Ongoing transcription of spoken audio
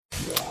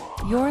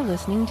You're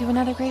listening to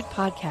another great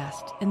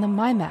podcast in the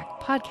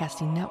MyMac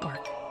Podcasting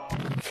Network.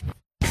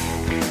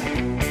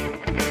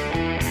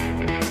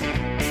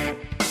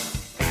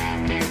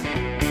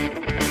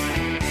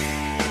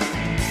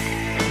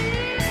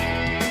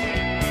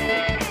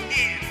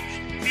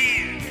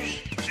 News,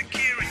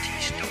 security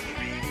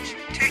stories,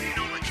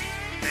 technology,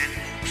 and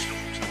all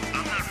sorts of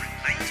other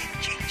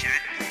related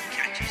chit-chat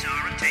catches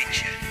our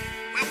attention.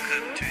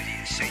 Welcome to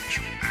the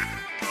Essential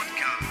Apple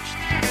Podcast.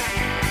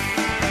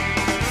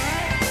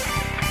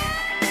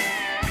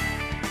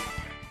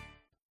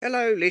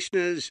 Hello,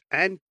 listeners,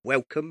 and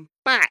welcome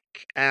back.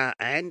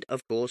 And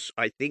of course,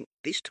 I think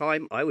this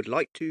time I would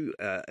like to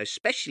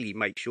especially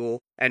make sure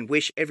and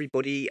wish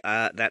everybody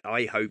that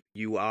I hope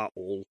you are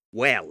all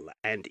well.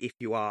 And if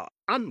you are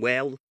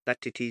unwell,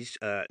 that it is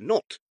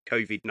not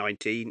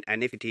COVID-19.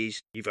 And if it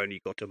is, you've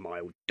only got a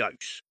mild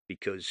dose.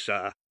 Because,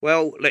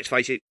 well, let's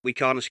face it, we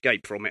can't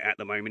escape from it at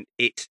the moment.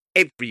 It's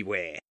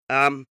everywhere.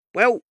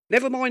 Well,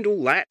 never mind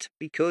all that,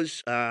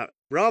 because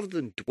rather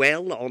than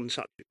dwell on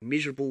such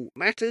miserable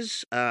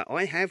matters,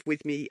 I have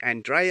with me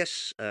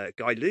Andreas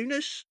Guy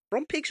Lunas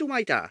from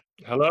Pixelmator.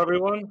 Hello,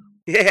 everyone.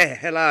 Yeah,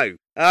 hello.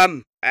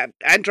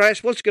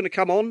 Andreas was going to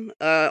come on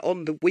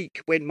the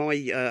week when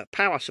my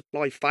power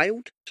supply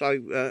failed,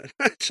 so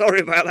sorry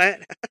about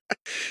that.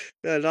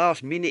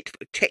 Last minute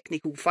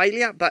technical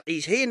failure, but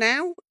he's here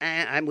now,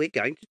 and we're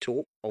going to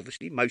talk,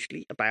 obviously,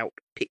 mostly about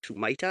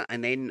Pixelmator,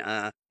 and then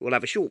we'll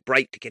have a short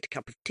break to get a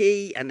cup of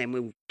tea, and then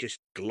we'll just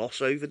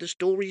gloss over the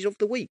stories of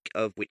the week,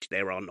 of which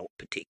there are not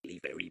particularly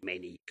very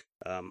many,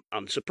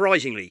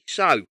 unsurprisingly.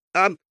 So,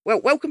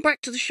 well, welcome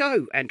back to the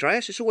show,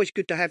 Andreas. It's always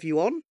good to have you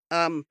on.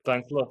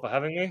 Thanks a lot for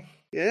having me.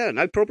 Yeah,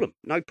 no problem.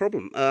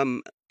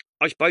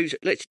 I suppose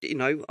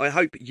I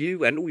hope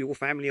you and all your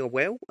family are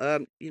well.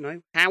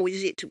 How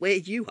is it where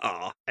you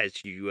are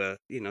as you,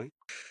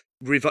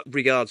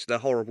 regards the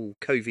horrible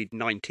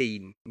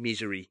COVID-19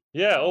 misery?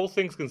 Yeah, all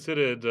things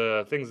considered,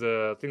 things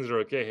are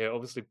okay here.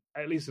 Obviously,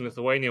 at least in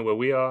Lithuania, where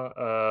we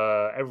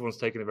are, everyone's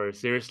taking it very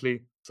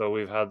seriously. So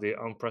we've had the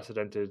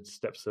unprecedented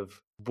steps of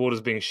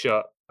borders being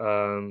shut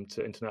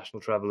to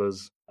international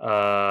travelers.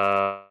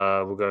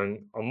 We're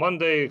going on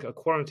Monday, a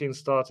quarantine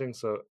starting,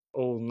 so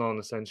all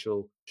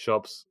non-essential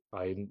shops,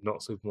 i.e.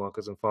 not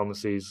supermarkets and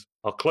pharmacies,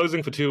 are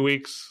closing for 2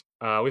 weeks.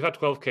 We've had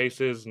 12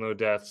 cases, no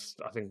deaths,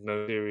 I think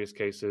no serious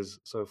cases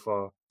so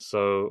far.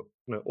 So,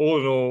 all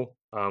in all,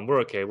 we're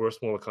okay. We're a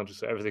smaller country,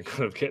 so everything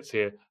kind of gets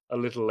here a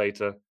little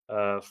later,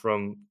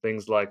 from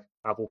things like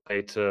Apple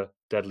Pay to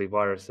deadly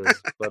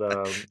viruses. But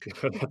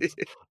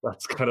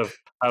that's kind of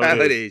how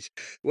it is.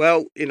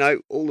 Well,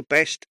 all the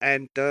best.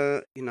 And,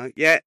 the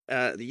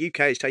UK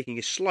is taking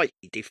a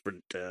slightly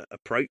different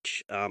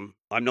approach.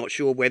 I'm not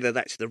sure whether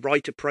that's the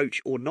right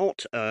approach or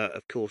not.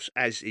 Of course,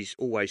 as is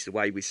always the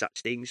way with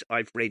such things,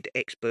 I've read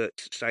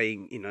experts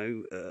saying,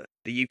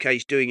 the UK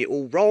is doing it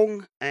all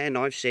wrong, and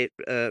I've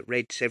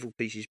read several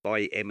pieces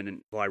by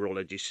eminent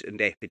virologists and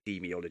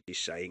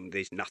epidemiologists saying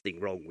there's nothing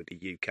wrong with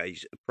the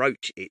UK's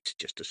approach. It's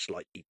just a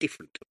slightly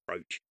different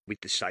approach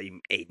with the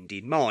same end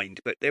in mind.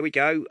 But there we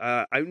go.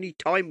 Only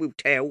time will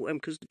tell,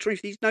 because the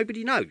truth is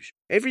nobody knows.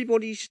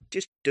 Everybody's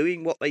just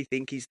doing what they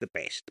think is the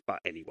best. But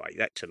anyway,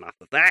 that's enough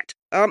of that.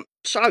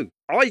 So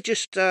I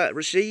just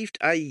received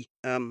a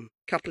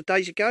couple of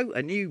days ago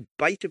a new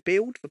beta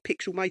build for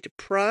Pixelmator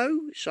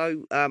Pro.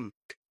 So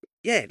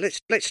yeah,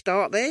 let's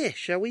start there,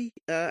 shall we,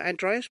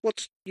 Andreas?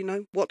 What's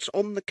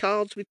on the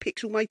cards with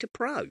Pixelmator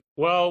Pro?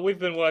 Well, we've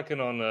been working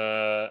on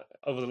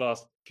over the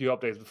last few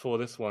updates before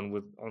this one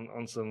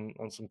on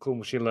some cool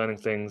machine learning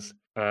things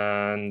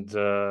and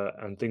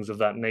things of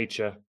that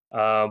nature.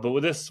 But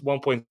with this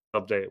 1.0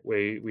 update,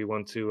 we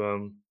want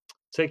to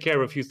take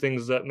care of a few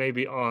things that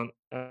maybe aren't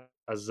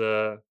as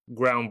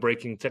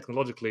groundbreaking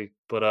technologically,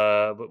 but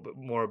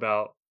more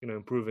about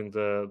improving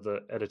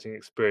the editing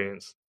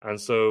experience. And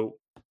so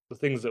the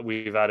things that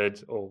we've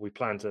added, or we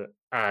plan to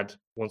add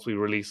once we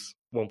release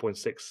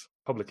 1.6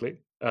 publicly,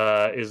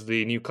 is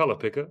the new color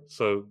picker.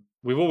 So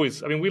we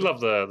love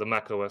the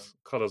Mac OS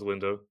colors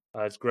window.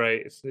 It's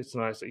great. It's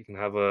nice that you can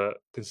have a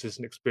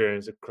consistent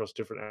experience across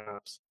different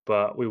apps.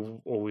 But we've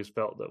always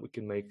felt that we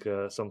can make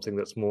something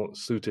that's more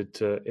suited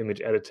to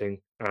image editing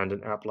and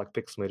an app like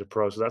Pixelmator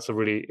Pro. So that's a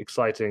really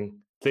exciting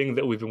thing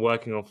that we've been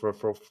working on for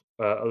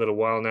a little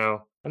while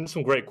now. And there's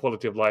some great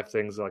quality of life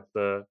things like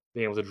the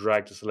being able to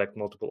drag to select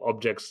multiple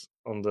objects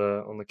on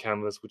the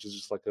canvas, which is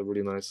just like a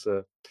really nice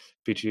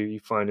feature you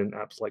find in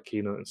apps like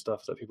Keynote and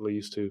stuff that people are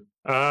used to.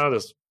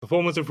 There's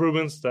performance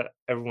improvements that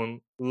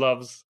everyone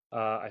loves,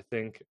 I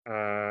think,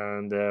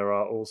 and there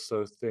are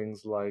also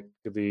things like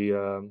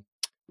the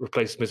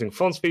replace missing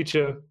fonts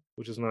feature,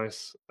 which is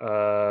nice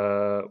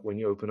when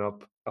you open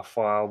up a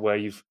file where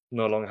you've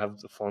no longer have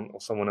the font, or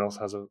someone else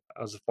has a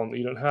font that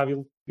you don't have.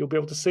 You'll be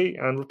able to see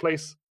and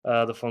replace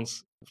the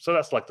fonts. So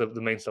that's like the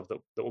main stuff that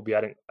we'll be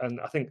adding.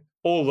 And I think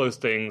all those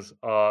things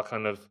are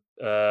kind of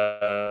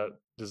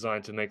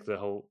designed to make the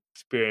whole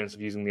experience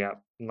of using the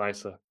app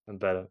nicer and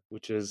better,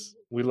 which is,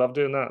 we love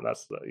doing that.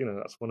 That's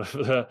one of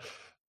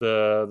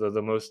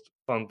the most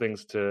fun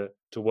things to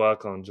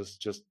work on.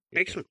 Just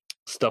excellent.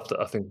 stuff that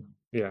I think,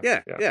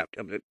 Yeah.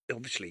 I mean,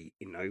 obviously,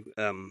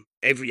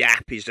 every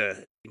app is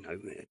a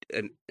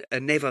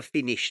never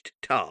finished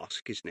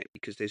task, isn't it?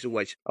 Because there's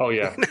always, Oh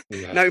yeah,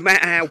 no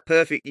matter how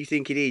perfect you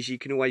think it is, you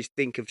can always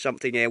think of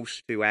something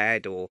else to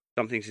add, or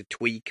something to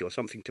tweak, or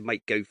something to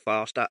make go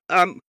faster.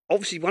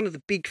 Obviously, one of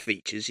the big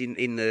features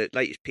in the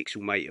latest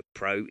Pixelmator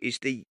Pro is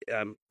the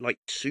like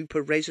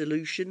super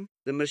resolution,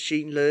 the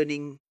machine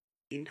learning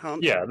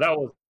enhanced. yeah. That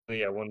was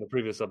one of the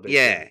previous updates.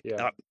 Yeah.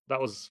 That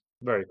was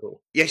very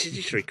cool. Yes, it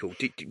is very cool.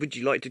 Would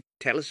you like to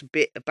tell us a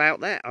bit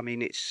about that? I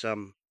mean, it's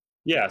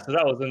Yeah, so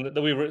that was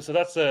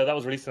that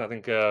was released in I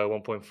think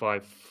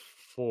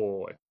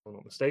 1.54, if I'm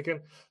not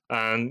mistaken.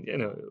 And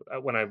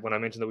when I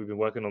mentioned that we've been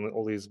working on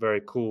all these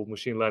very cool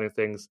machine learning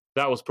things,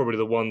 that was probably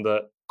the one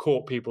that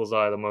caught people's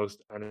eye the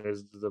most and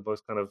is the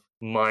most kind of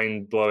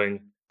mind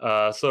blowing.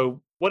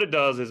 So what it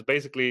does is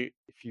basically,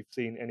 if you've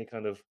seen any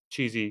kind of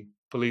cheesy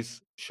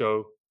police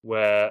show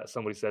where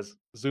somebody says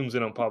zooms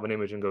in on part of an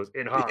image and goes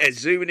enhance,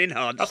 zoom and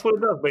enhance. that's what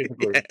it does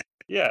basically. Yeah.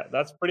 Yeah,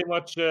 that's pretty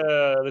much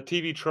the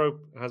TV trope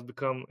has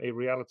become a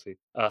reality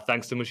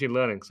thanks to machine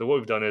learning. So what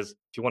we've done is,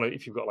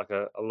 if you've got like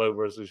a low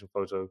resolution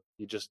photo,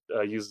 you just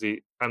use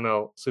the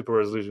ML super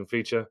resolution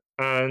feature,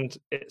 and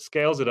it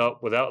scales it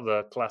up without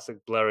the classic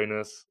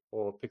blurriness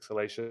or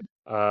pixelation,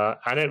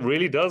 and it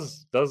really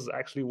does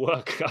actually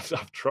work.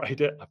 I've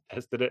tried it, I've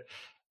tested it,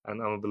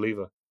 and I'm a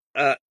believer.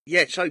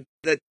 Yeah, so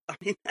I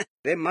mean,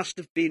 there must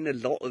have been a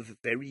lot of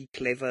very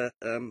clever,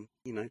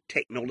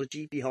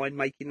 technology behind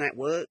making that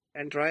work,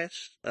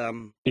 Andreas.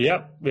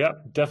 Yeah,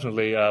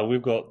 definitely.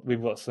 We've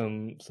got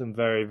some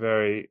very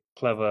very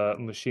clever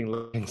machine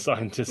learning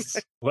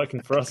scientists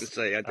working for I was going us, to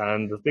say,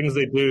 and the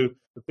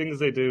things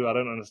they do, I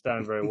don't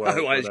understand very well.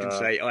 no, I was going to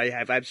say, I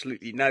have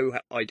absolutely no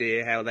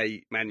idea how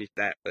they managed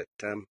that, but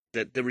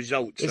the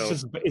results it's are.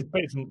 just it's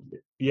based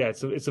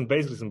it's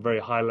basically some very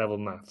high level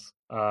maths.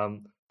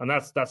 And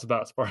that's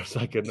about as far as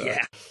I can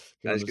Yeah,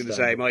 I was going to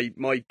say, understand it.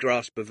 my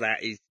grasp of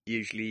that is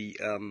usually,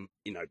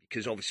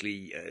 because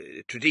obviously,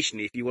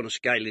 traditionally, if you want to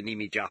scale an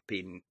image up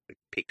in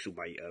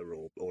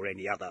Pixelmator or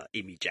any other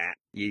image app,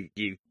 you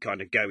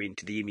kind of go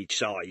into the image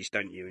size,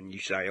 don't you? And you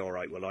say, all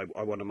right, well,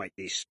 I want to make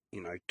this,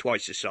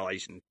 twice the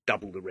size and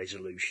double the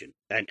resolution,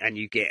 and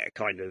you get a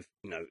kind of,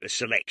 a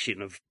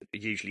selection of,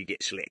 usually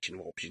get selection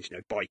of options,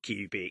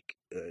 bicubic,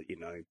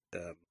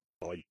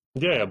 by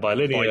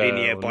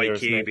Bilinear or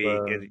nearest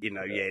bicubic,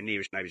 neighbor.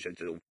 nearest neighbour, so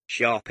sort of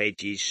sharp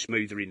edges,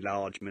 smoother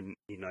enlargement,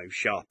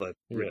 sharper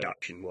Yeah.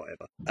 reduction,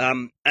 whatever.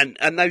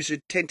 And those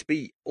tend to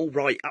be all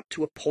right up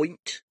to a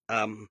point.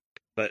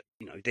 But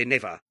they're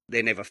never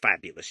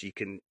fabulous. You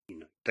can,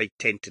 they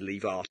tend to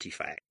leave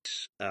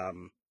artifacts.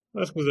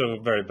 That's because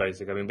they're very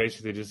basic. I mean,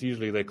 basically, just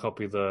usually they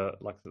copy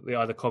they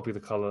either copy the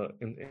color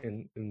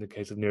in the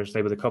case of nearest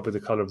neighbor, they copy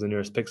the color of the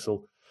nearest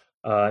pixel.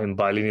 In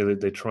bilinear,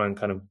 they try and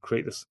kind of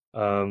create this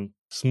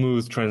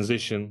smooth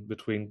transition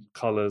between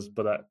colors,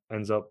 but that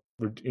ends up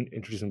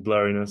introducing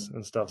blurriness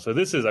and stuff. So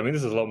this is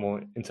a lot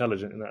more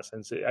intelligent in that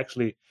sense.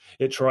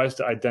 It tries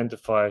to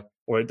identify,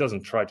 or it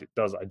doesn't try to, it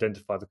does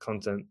identify the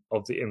content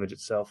of the image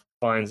itself,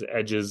 finds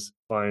edges,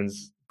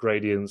 finds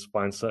gradients,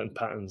 finds certain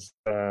patterns,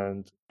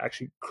 and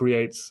actually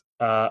creates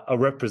a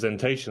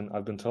representation,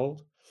 I've been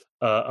told,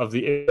 of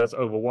the image that's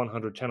over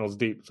 100 channels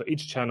deep. So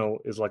each channel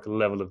is like a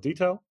level of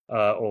detail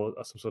or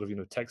some sort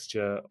of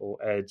texture or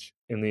edge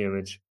in the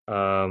image,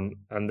 and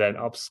then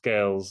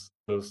upscales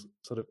those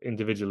sort of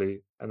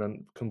individually, and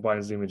then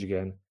combines the image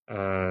again.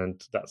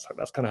 And that's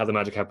kind of how the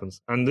magic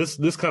happens. And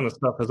this kind of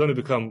stuff has only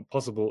become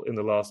possible in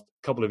the last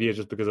couple of years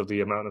just because of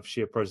the amount of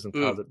sheer processing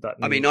power that needs.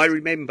 I mean, I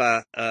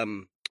remember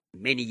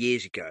many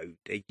years ago,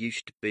 there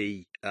used to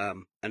be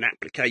an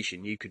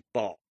application you could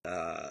buy.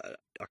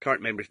 I can't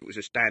remember if it was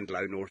a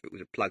standalone or if it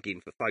was a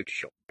plug-in for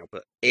Photoshop now,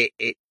 but it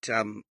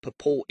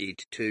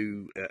purported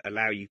to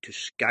allow you to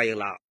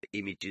scale up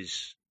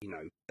images,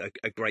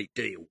 a great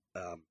deal,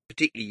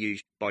 particularly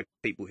used by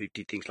people who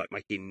did things like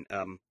making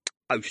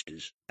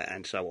posters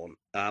and so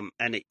on.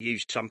 And it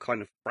used some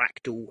kind of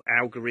fractal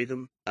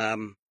algorithm.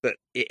 But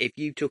if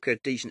you took a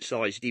decent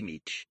sized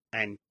image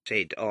and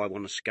said, I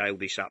want to scale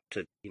this up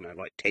to,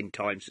 like 10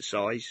 times the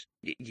size,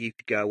 you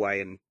could go away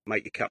and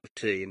make a cup of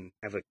tea and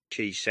have a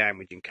cheese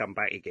sandwich and come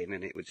back again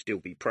and it would still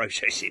be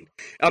processing.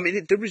 I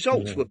mean, the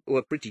results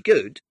were pretty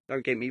good.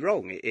 Don't get me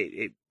wrong.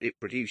 It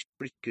produced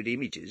pretty good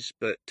images,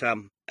 but,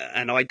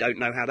 and I don't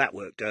know how that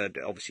worked.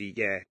 Obviously,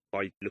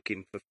 by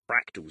looking for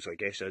fractals, I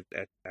guess,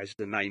 as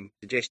the name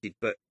suggested.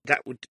 But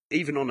that would,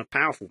 even on a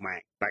powerful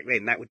Mac back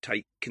then, that would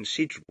take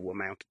considerable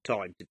amount of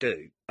time to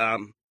do.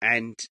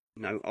 And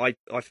I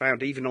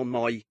found even on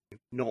my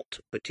not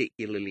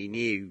particularly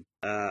new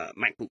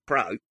MacBook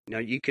Pro,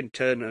 you can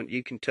turn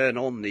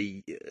on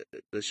the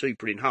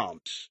super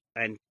enhance,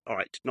 and all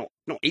right, it's not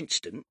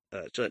instant,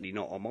 certainly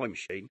not on my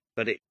machine,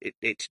 but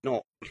it's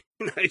not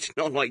it's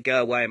not like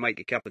go away and make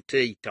a cup of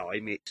tea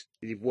time. It's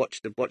you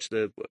watch the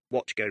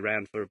watch go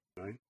round for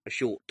a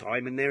short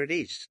time, and there it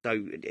is.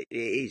 So it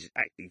is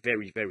actually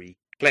very, very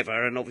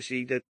clever, and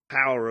obviously the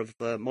power of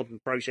modern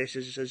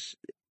processors has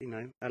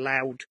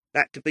allowed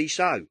that to be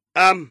so.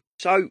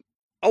 So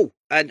Oh,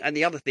 and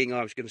the other thing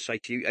I was going to say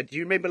to you, do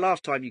you remember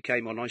last time you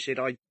came on? I said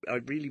I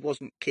really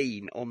wasn't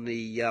keen on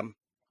the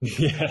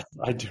Yeah,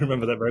 I do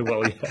remember that very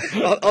well.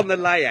 Yeah. on the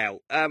layout.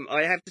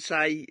 I have to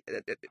say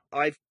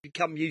I've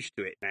become used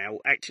to it now.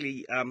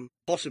 Actually,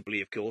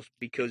 possibly, of course,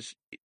 because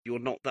you're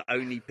not the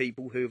only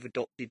people who have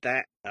adopted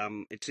that.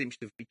 It seems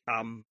to have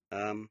become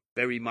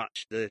very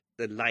much the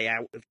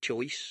layout of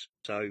choice.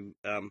 So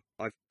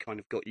I've kind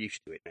of got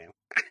used to it now.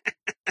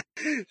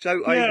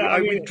 So Yeah, I mean, I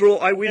at the end of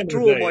the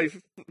withdraw day,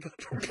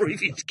 my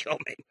previous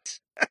comments.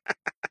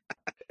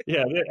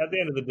 yeah, at the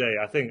end of the day,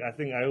 I think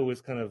I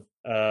always kind of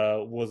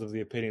was of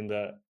the opinion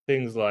that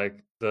things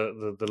like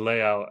the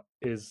layout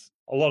is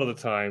a lot of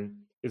the time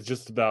is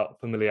just about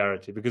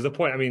familiarity. Because the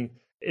point, I mean,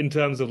 in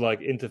terms of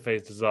like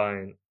interface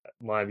design,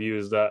 my view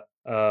is that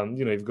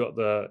you know,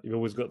 you've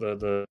always got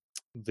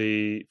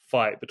the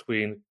fight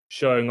between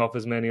showing off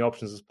as many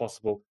options as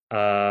possible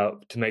to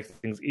make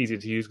things easier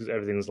to use because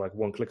everything is like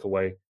one click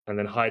away, and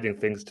then hiding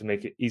things to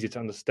make it easier to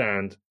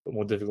understand but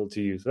more difficult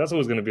to use. So that's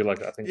always going to be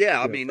like, I think, Yeah,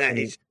 I you know, mean for that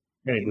is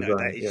any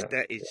design. Yeah,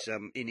 that is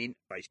in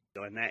interface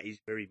design. That is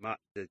very much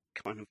the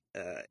kind of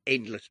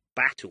endless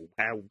battle.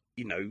 How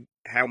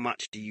how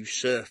much do you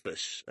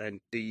surface, and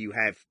do you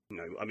have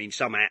I mean,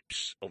 some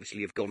apps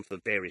obviously have gone for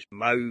various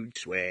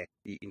modes where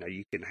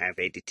you can have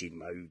editing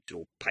modes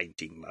or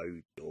painting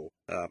modes or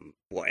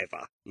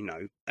whatever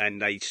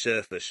and they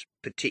surface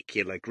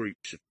particular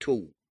groups of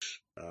tools.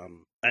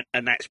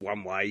 And that's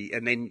one way,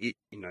 and then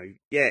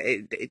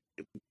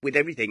with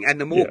everything,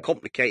 and the more yeah,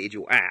 complicated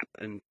your app,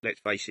 and let's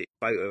face it,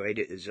 photo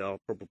editors are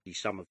probably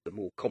some of the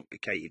more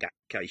complicated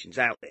applications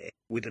out there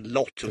with a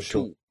lot for of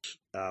sure.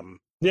 tools.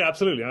 Yeah,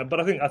 absolutely. But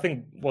I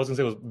think what I was going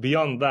to say was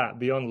beyond that,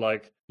 beyond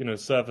like, you know,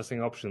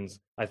 surfacing options.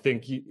 I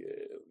think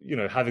you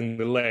know, having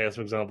the layers,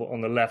 for example, on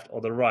the left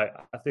or the right.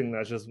 I think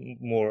that's just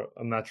more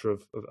a matter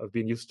of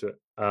being used to it.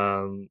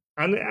 And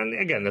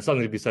again, there's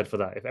something to be said for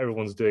that. If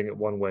everyone's doing it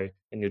one way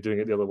and you're doing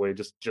it the other way,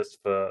 just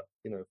for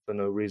for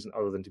no reason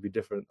other than to be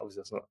different,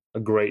 obviously that's not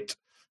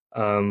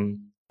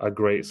a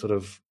great sort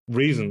of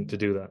reason to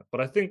do that.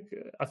 But I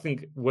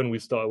think when we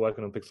started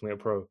working on Pixelmator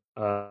Pro,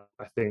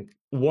 I think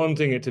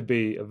wanting it to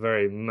be a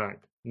very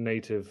Mac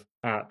native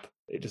app,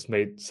 it just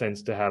made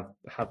sense to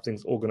have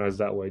things organized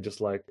that way,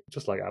 just like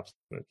apps,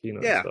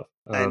 Keynote and Yeah, stuff.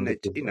 and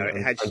it Because,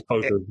 it has. and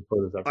photos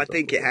app and I stuff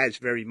think as it well. has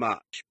very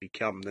much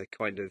become the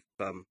kind of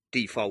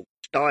default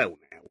style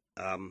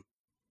now.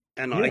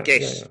 And I Yeah, yeah,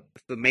 guess yeah,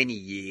 for many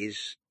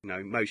years,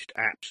 most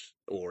apps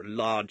or a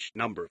large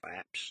number of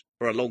apps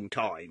for a long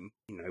time,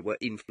 were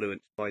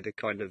influenced by the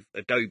kind of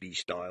Adobe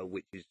style,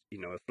 which is,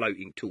 a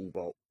floating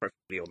toolbox,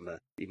 preferably on the,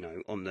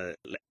 on the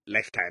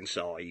left-hand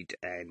side,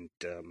 and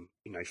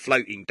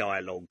floating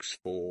dialogues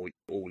for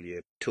all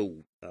your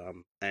tools.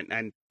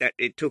 And that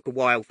it took a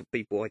while for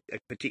people,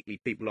 particularly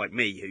people like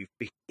me,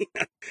 who've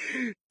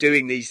been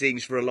doing these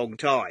things for a long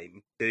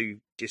time, to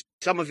just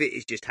some of it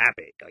is just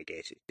habit, I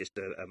guess. It's just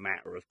a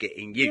matter of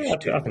getting yeah. used I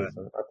to. think so. I think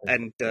so.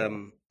 And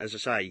Yeah, as I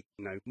say,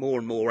 more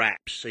and more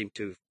apps seem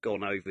to have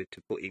gone over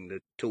to putting the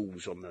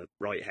tools on the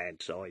right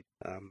hand side.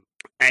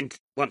 And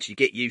once you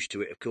get used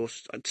to it, of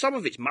course, and some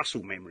of it's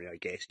muscle memory, I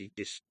guess. You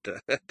just,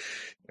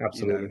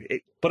 absolutely.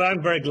 it. But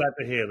I'm very glad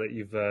to hear that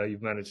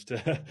you've managed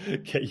to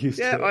get used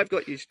Yeah, to I've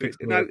got used to it.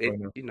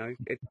 Pixelmator Pro now.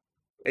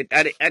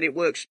 It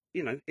works.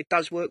 It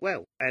does work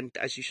well. And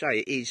as you say,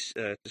 it is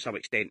to some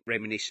extent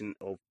reminiscent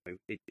of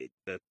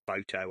the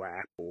photo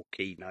app or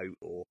Keynote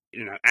or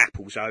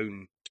Apple's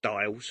own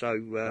style.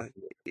 So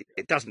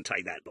it doesn't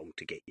take that long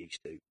to get used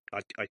to.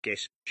 I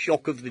guess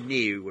shock of the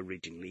new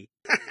originally.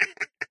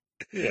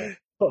 Yeah,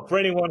 but for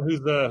anyone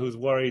who's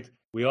worried,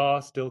 we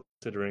are still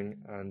considering,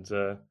 and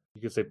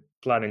you could say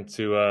planning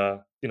to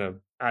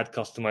add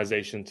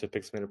customization to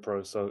Pixelmator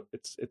Pro. So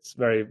it's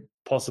very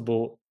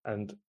possible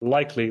and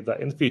likely that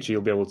in the future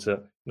you'll be able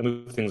to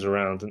move things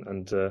around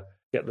and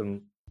get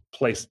them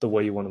placed the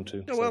way you want them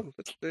to. Oh, So well,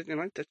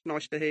 that's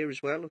nice to hear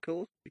as well, of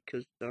course,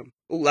 because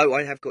although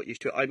I have got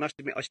used to it, I must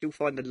admit I still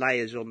find the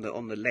layers on the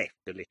left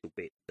a little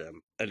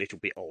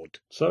bit odd.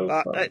 so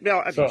But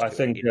no, I'm so used I to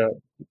think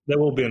it. there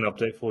will be an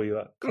update for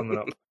you coming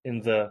up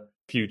in the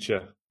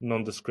future,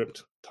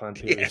 nondescript time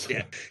Yeah,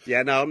 period.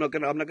 yeah. No, I'm not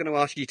gonna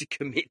ask you to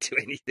commit to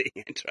anything,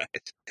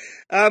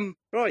 Andreas.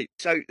 Right.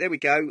 So there we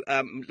go.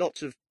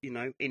 Lots of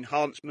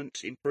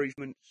enhancements,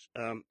 improvements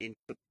in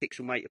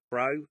Pixelmator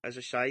Pro. As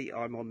I say,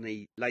 I'm on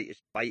the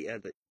latest beta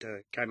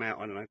that came out.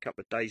 I don't know, a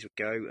couple of days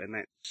ago, and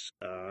that's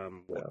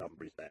what Yeah.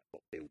 number is that?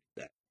 What build is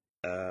that?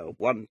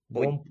 1.6.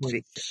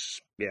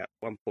 1.6. Yeah,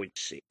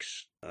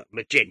 1.6.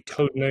 Magenta.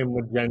 Codename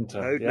Magenta.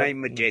 Yep,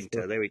 Codename that's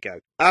Magenta. There we go.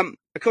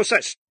 Of course,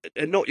 that's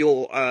not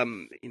your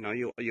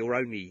your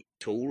only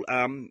tool.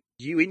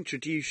 You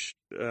introduced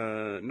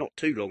not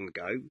too long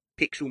ago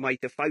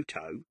Pixelmator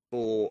Photo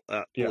for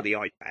yeah. the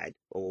iPad,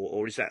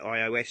 or is that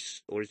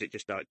iOS, or is it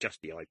just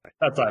the iPad?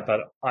 That's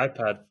iPad.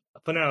 iPad.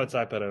 For now, it's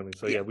iPad only.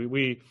 So Yeah, yeah,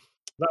 we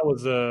that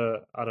was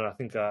I don't know. I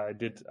think I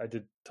did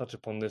touch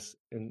upon this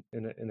in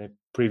a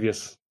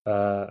previous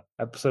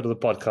episode of the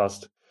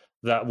podcast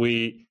that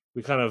we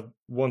we kind of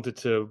wanted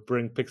to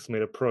bring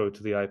Pixelmator Pro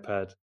to the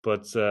iPad,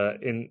 but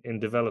in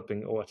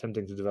developing or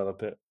attempting to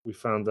develop it, we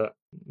found that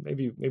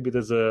maybe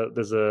there's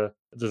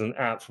an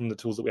app from the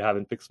tools that we have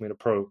in Pixelmator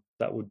Pro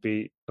that would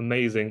be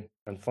amazing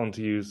and fun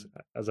to use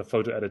as a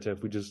photo editor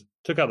if we just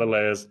took out the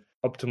layers,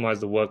 optimized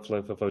the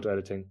workflow for photo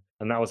editing,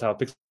 and that was how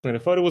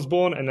Pixelmator Photo was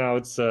born. And now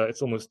it's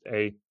almost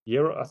a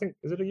year. I think,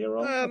 is it a year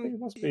old? I think it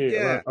must be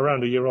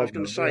around a year old. I was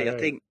going to say, I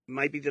think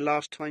maybe the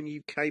last time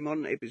you came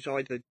on, it was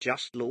either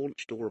just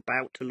launched or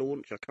about to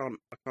launch. I can't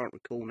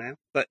recall now.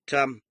 But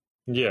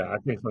yeah, I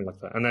think something like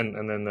that. And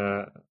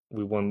then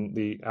we won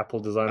the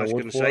Apple Design Award. I was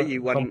going to say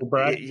you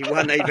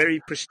won a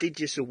very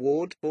prestigious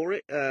award for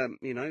it.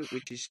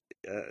 Which is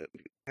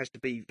has to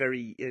be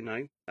very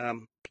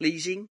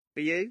pleasing for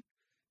you.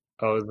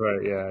 Oh, it's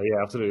right.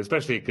 Yeah, absolutely.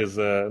 Especially because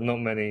not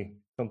many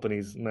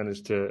companies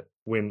manage to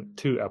win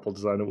 2 Apple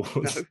Design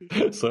Awards.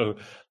 No. So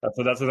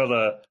that's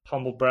another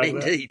humble brag.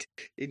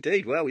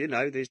 Indeed. Well,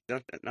 there's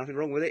nothing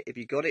wrong with it. If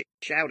you got it,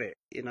 shout it.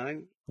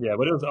 Yeah,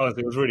 but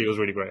it was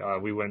really great.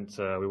 We went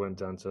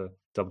down to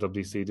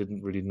WWDC.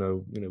 Didn't really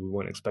know. We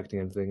weren't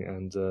expecting anything,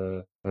 and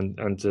to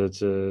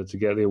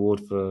get the award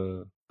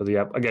for the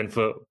app again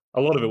for. A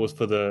lot of it was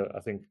for the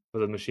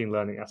machine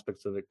learning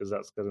aspects of it, because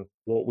that's kind of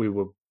what we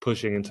were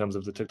pushing in terms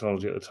of the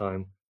technology at the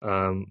time.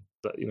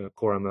 That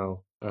Core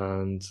ML,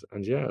 and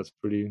yeah, it's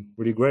really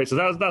great. So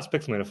that's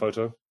Pixelmator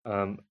Photo,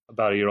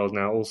 about a year old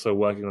now. Also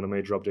working on a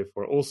major update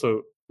for it.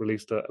 Also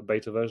released a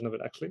beta version of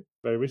it actually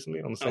very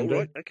recently on the same day.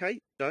 Right, okay.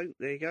 So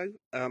there you go.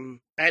 And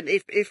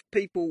if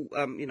people,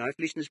 if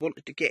listeners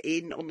wanted to get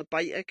in on the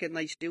beta, can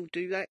they still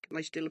do that? Can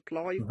they still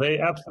apply? They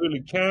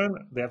absolutely can.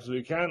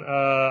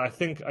 I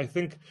think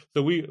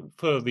so. We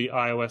for the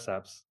iOS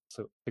apps,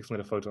 so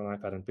Pixelmator Photo on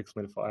iPad and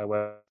Pixelmator for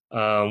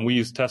iOS, we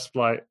use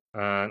TestFlight,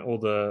 and all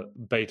the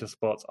beta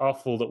spots are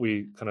full that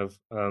we kind of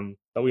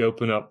that we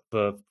open up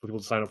for people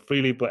to sign up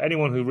freely. But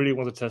anyone who really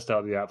wants to test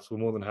out the apps, we're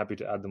more than happy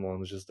to add them on.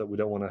 It's just that we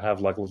don't want to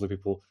have like lots of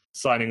people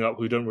signing up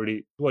who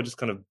are just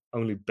kind of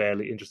only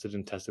barely interested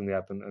in testing the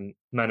app and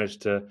manage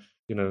to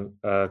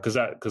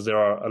because there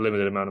are a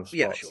limited amount of spots.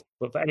 Yeah, sure.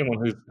 But for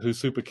anyone who's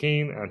super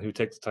keen and who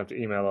takes the time to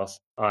email us,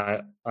 I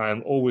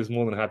am always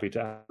more than happy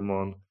to add them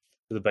on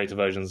to the beta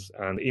versions.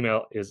 And the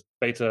email is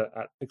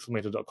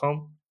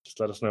beta@pixelmator.com. Just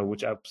let us know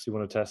which apps you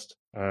want to test,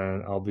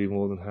 and I'll be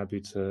more than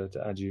happy to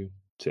add you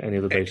to any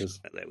of the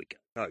betas. There we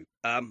go.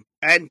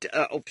 And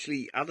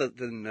obviously, other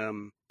than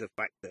the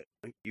fact that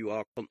you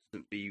are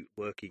constantly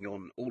working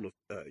on all of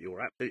your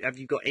apps, have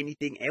you got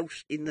anything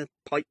else in the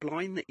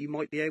pipeline that you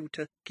might be able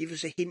to give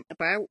us a hint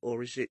about,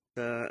 or is it?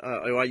 Or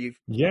are you?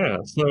 Yeah.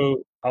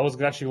 So I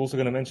was actually also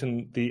going to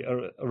mention the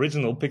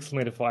original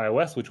Pixelmator for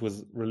iOS, which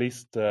was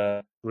released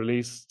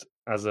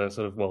as a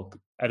sort of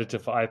editor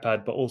for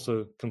iPad, but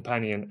also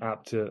companion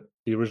app to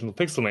the original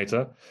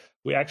Pixelmator.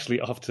 We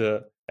actually,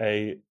 after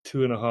a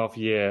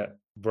 2.5-year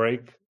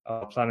break,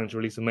 are planning to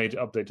release a major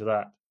update to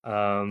that,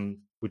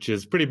 which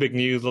is pretty big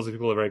news. Lots of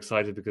people are very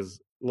excited because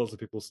lots of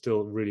people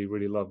still really,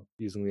 really love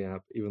using the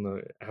app, even though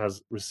it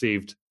has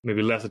received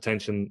maybe less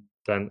attention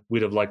than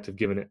we'd have liked to have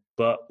given it.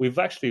 But we're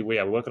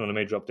working on a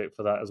major update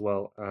for that as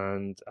well,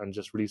 and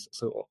just released.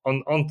 So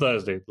on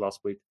Thursday this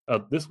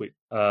week,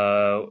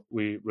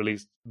 we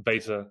released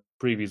beta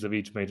previews of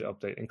each major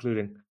update,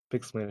 including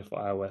Pixelmator for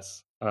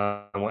iOS.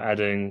 And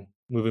we're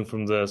moving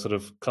from the sort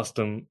of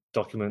custom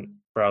document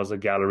browser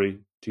gallery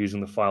to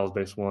using the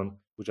files-based one,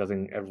 which I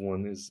think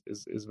everyone is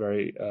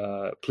very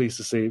pleased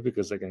to see,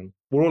 because again,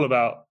 we're all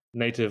about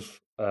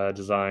native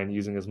design,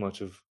 using as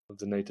much of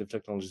the native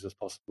technologies as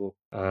possible,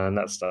 and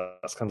that's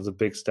kind of the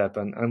big step.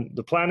 And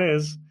the plan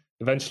is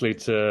eventually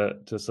to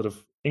sort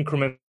of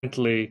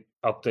incrementally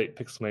update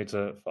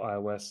Pixelmator for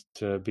iOS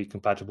to be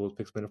compatible with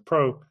Pixelmator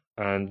Pro,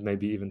 and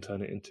maybe even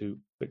turn it into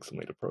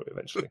Pixelmator Pro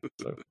eventually.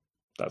 So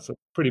that's a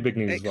pretty big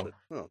news. Excellent. As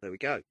well. Well, there we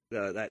go.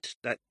 That's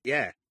that.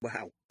 Yeah.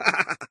 Wow.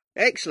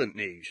 Excellent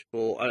news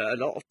for a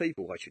lot of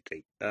people, I should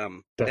think.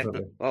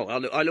 Definitely. Well,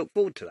 I look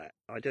forward to that.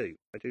 I do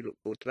look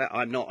forward to that.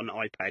 I'm not an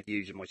iPad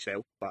user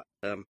myself, but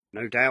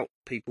no doubt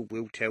people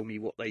will tell me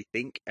what they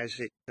think as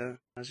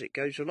it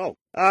goes along.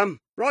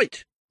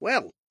 Right.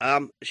 Well,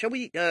 shall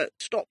we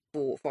stop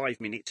for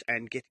 5 minutes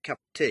and get a cup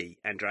of tea,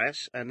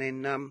 Andreas, and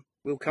then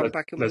we'll come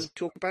back and we'll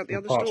talk about the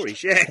other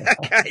stories. Yeah.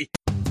 Okay.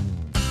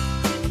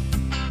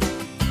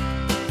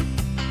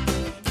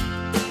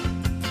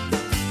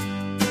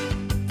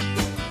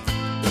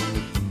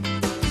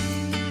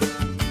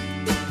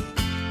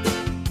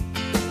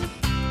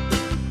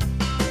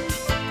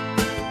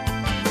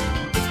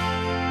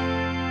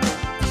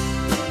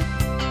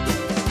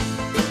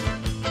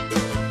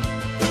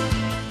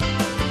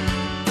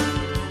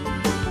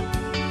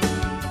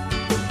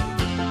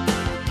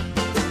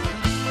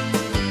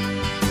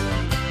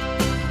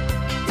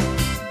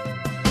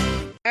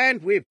 And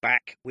we're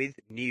back with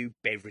new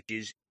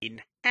beverages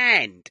in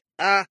hand.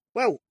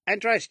 Well,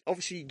 Andreas,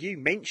 obviously you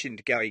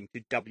mentioned going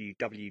to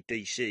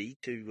WWDC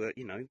to,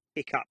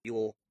 pick up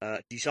your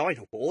design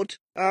award.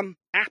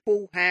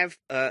 Apple have,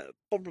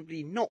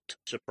 probably not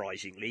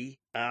surprisingly,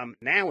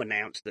 now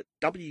announced that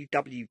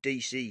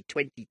WWDC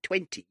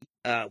 2020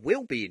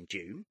 will be in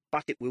June,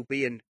 but it will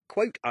be an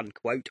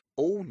quote-unquote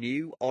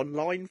all-new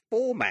online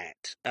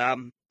format.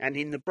 And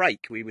in the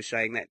break, we were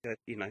saying that,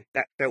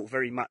 that felt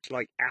very much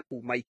like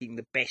Apple making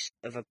the best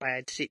of a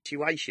bad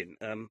situation,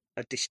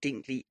 a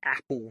distinctly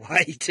Apple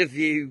way to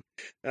view,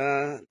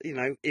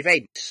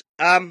 events.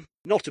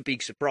 Not a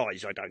big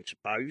surprise, I don't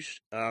suppose.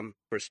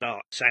 For a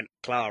start, Santa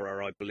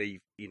Clara, I believe,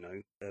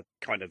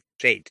 kind of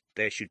said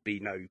there should be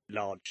no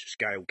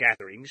large-scale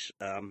gatherings.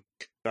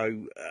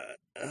 So,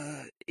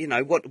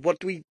 what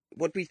do we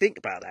think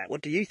about that?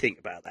 What do you think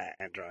about that,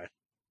 Andreas?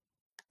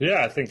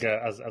 Yeah, I think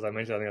as I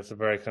mentioned, I think that's a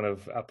very kind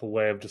of Apple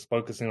way of just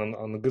focusing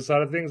on the good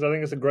side of things. I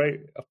think it's a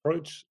great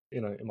approach,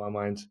 in my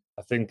mind.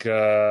 I think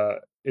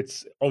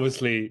it's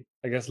obviously,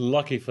 I guess,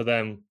 lucky for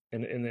them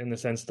in the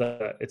sense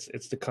that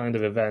it's the kind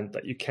of event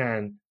that you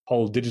can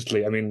hold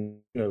digitally. I mean,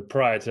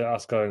 prior to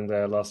us going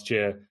there last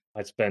year,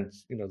 I'd spent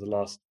the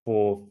last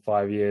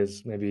 4-5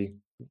 years maybe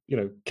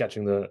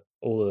catching the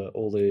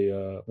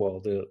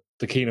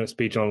keynote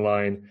speech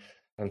online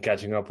and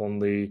catching up on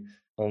the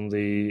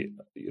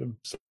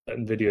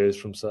certain videos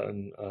from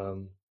certain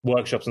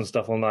workshops and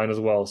stuff online as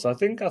well. So I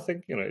think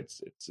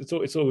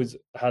it's always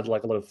had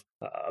like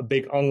a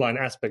big online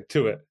aspect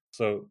to it.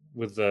 So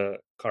with the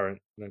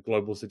current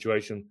global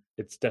situation,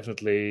 it's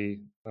definitely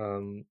I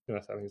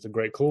think it's a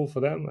great call for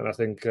them, and I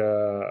think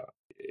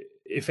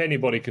if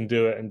anybody can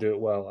do it and do it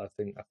well, I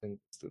think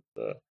it's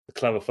the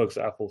clever folks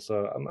at Apple.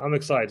 So I'm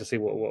excited to see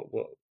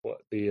what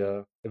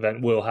the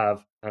event will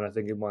have, and I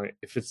think it might,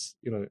 if it's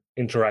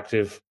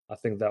interactive, I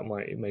think that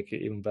might make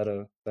it even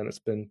better than it's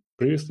been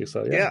previously.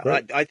 So yeah,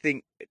 great. I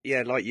think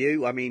like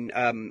you. I mean,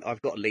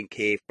 I've got a link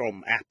here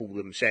from Apple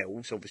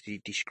themselves,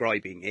 obviously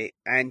describing it,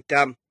 and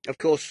of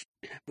course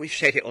we've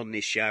said it on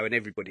this show, and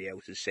everybody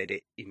else has said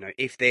it.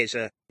 If there's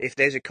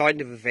a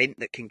kind of event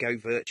that can go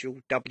virtual,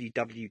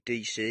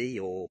 WWDC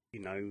or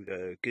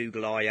the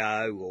Google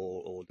I/O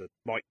or the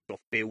Microsoft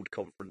Build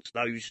conference,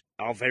 those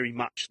are very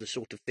much the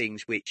sort of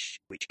things which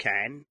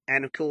can,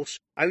 and of course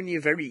only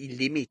a very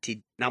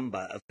limited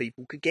number of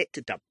people could get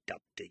to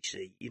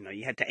WWDC.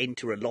 You had to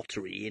enter a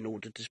lottery in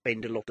order to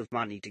spend a lot of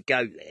money to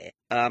go there,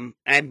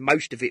 and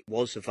most of it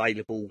was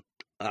available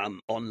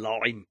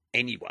online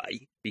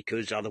anyway,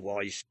 because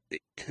otherwise the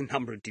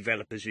number of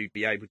developers who'd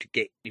be able to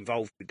get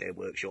involved with their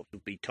workshops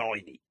would be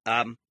tiny.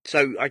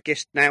 So I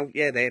guess now,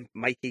 they're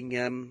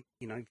making,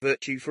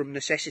 virtue from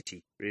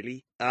necessity,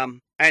 really.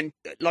 And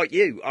like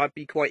you, I'd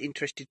be quite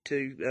interested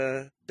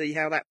to see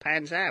how that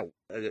pans out.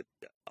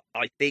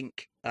 I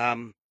think,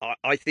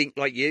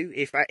 like you,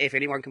 if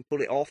anyone can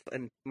pull it off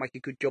and make a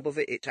good job of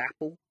it, it's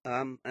Apple.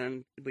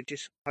 And we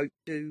just hope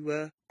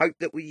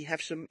that we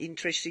have some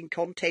interesting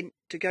content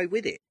to go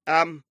with it.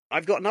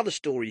 I've got another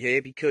story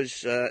here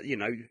because,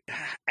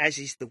 as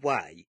is the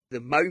way, the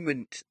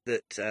moment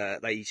that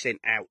they sent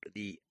out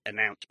the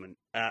announcement,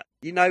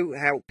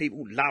 how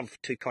people love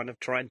to kind of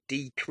try and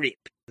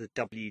decrypt the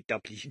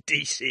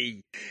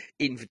WWDC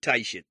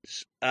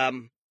invitations.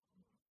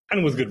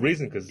 And with good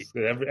reason, because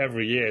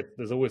every year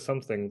there's always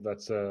something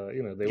that's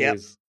they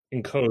always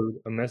encode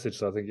a message.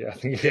 So I think I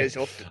think that's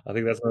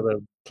another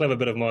clever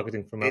bit of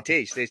marketing from Apple. It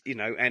is,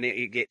 and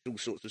it gets all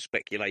sorts of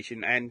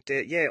speculation, and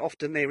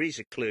often there is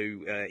a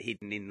clue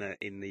hidden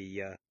in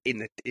the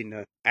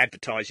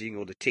advertising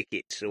or the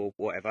tickets or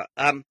whatever.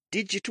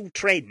 Digital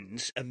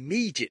Trends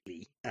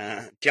immediately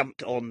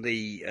jumped on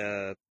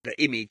the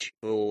image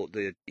for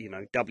the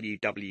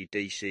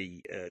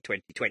WWDC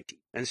 2020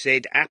 and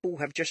said Apple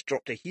have just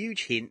dropped a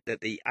huge hint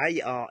that the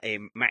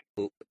ARM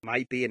MacBook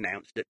may be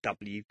announced at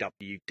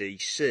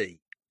WWDC.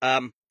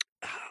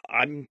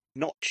 I'm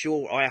not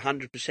sure I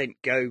 100%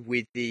 go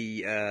with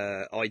the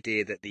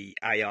idea that the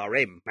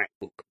ARM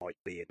MacBook might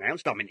be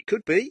announced. I mean, it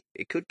could be,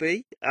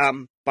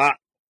 but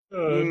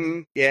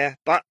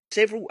but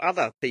several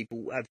other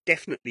people have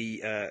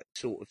definitely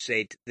sort of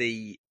said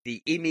the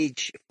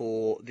image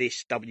for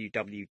this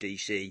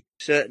WWDC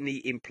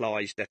certainly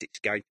implies that it's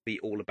going to be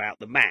all about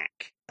the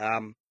Mac.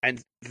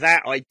 And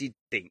that I did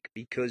think,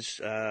 because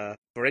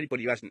for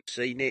anybody who hasn't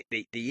seen it,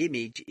 the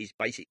image is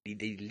basically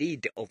the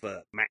lid of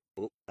a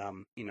MacBook,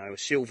 a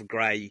silver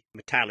grey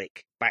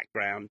metallic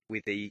background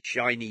with the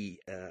shiny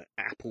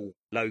Apple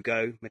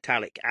logo,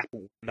 metallic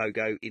Apple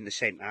logo in the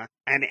centre,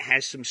 and it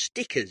has some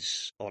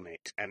stickers on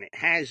it, and it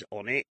has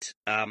on it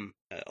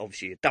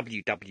obviously a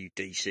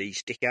WWDC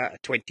sticker, a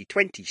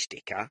 2020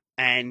 sticker,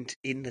 and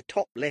in the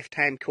top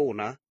left-hand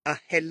corner, a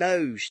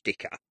hello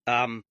sticker.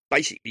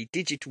 Basically,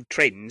 Digital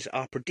Trends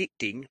are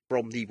predicting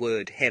from the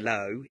word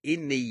hello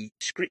in the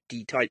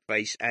scripty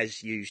typeface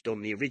as used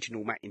on the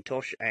original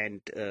Macintosh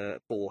and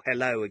for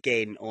hello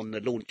again on the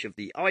launch of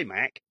the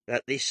iMac,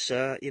 that this,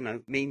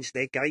 means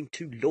they're going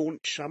to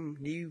launch some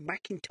new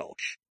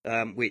Macintosh,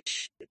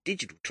 which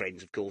Digital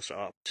Trends, of course,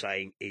 are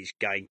saying is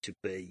going to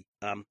be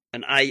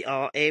an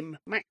ARM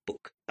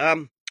MacBook.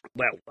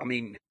 Well, I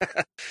mean,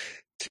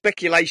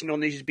 speculation on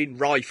this has been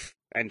rife,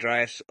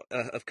 Andreas,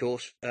 of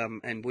course,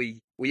 and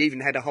we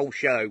even had a whole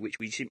show which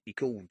we simply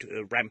called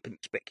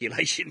Rampant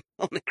Speculation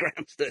on the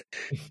grounds that,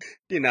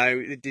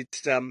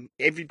 it's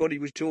everybody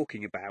was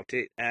talking about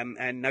it,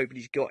 and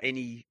nobody's got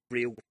any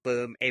real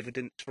firm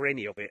evidence for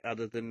any of it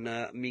other than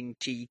Ming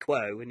Chi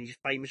Kuo and his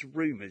famous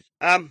rumours.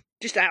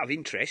 Just out of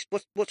interest,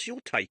 what's your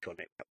take on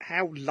it?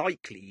 How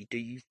likely do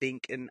you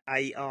think an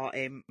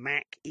ARM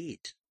Mac is?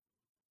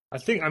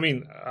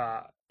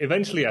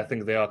 Eventually, I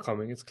think they are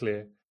coming. It's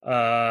clear.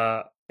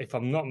 If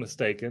I'm not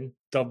mistaken,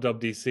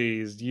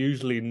 WWDC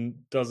usually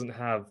doesn't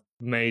have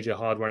major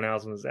hardware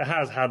announcements. It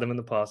has had them in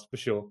the past, for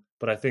sure.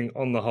 But I think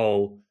on the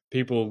whole,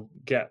 people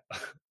get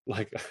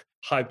like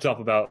hyped up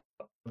about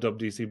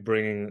WWDC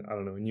bringing, I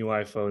don't know, a new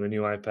iPhone, a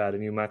new iPad, a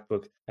new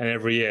MacBook. And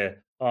every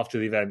year after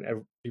the event,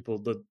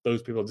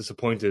 those people are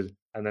disappointed.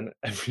 And then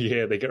every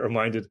year they get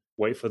reminded,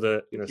 wait for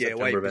the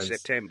September events.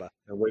 September.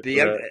 Wait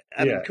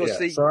for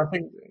So I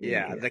think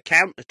the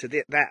counter to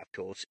that, of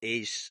course,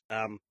 is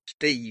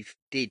Steve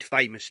did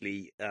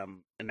famously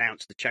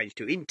announce the change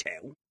to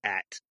Intel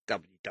at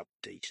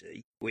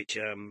WWDC, which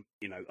I'm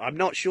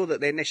not sure that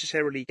they're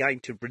necessarily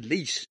going to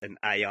release an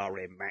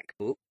ARM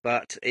MacBook,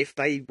 but if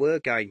they were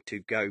going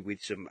to go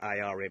with some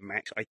ARM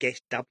Macs, I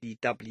guess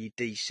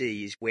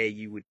WWDC is where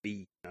you would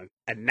be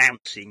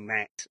announcing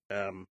that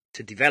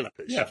to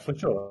developers. Yeah, for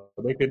sure.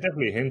 They could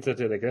definitely hint at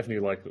it. They could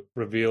definitely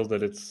reveal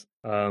that it's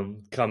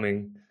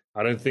coming.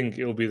 I don't think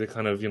it'll be the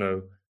kind of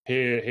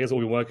here's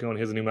what we're working on.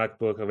 Here's a new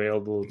MacBook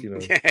available,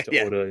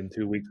 to order in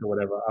 2 weeks or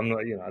whatever. I'm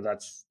not,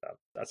 that's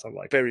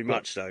unlikely. Very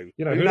much so.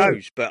 Who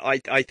knows? But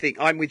I think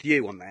I'm with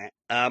you on that.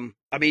 At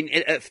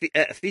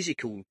a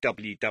physical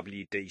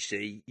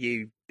WWDC,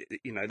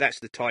 that's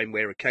the time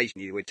where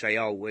occasionally you would say,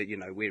 oh,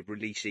 we're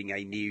releasing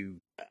a new,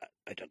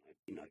 I don't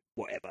know,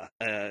 whatever,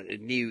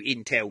 new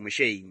Intel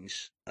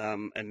machines,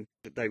 and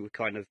they were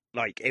kind of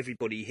like,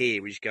 everybody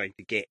here is going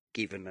to get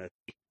given an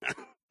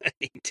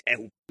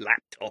Intel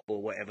laptop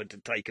or whatever to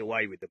take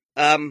away with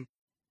them.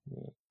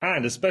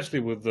 And especially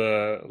with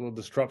the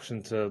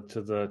disruption to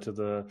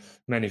the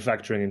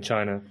manufacturing in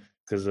China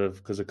because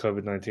of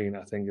COVID-19,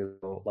 I think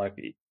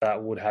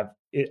that would have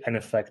an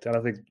effect. And I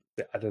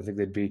don't think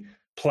they'd be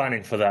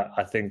planning for that.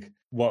 I think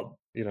what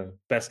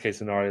best case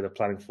scenario they're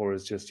planning for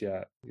is just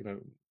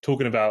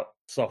talking about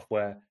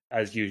software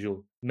as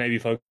usual, maybe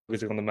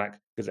focusing on the Mac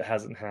because it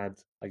hasn't had,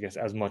 I guess,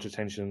 as much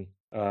attention,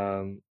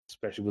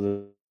 especially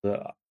with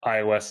the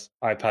iOS,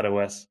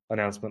 iPadOS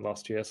announcement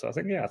last year. So I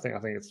think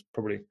it's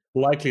probably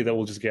likely that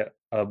we'll just get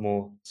a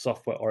more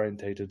software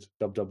orientated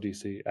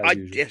WWDC as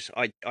usual. Yes,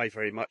 I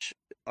very much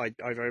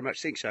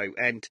think so.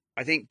 And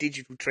I think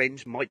Digital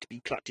Trends might be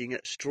clutching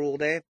at straw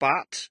there,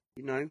 but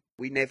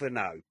we never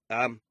know.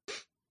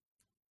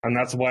 And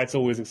that's why it's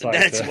always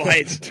exciting. That's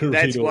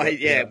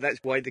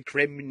why the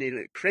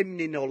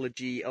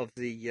criminology of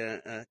the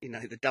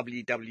the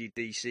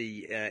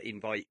WWDC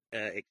invite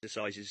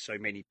exercises so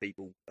many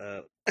people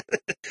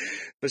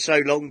for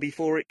so long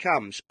before it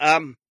comes.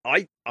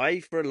 I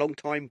for a long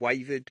time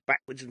wavered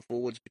backwards and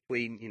forwards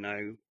between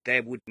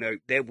there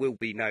will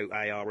be no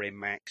ARM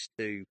Macs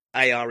to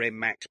ARM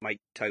Macs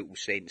make total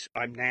sense.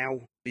 I'm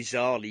now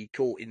bizarrely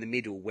caught in the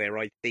middle where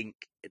I think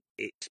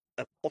it's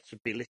a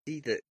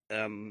possibility that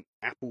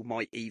Apple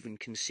might even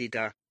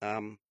consider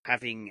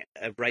having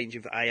a range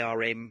of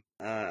ARM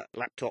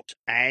laptops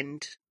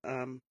and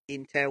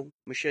Intel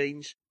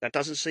machines. That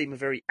doesn't seem a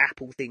very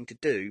Apple thing to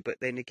do, but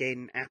then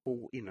again,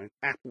 Apple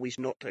is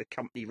not a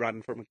company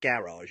run from a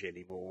garage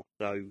anymore,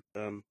 so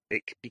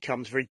it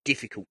becomes very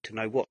difficult to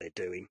know what they're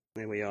doing.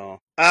 There we are.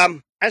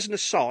 As an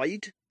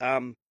aside,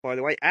 by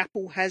the way,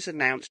 Apple has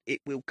announced it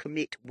will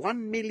commit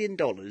 $1 million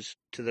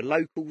to the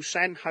local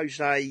San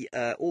Jose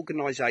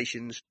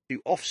organisations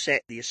to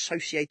offset the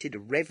associated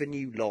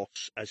revenue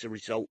loss as a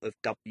result of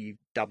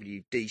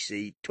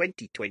WWDC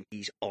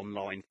 2020's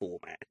online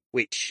format,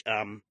 which,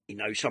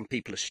 some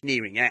people are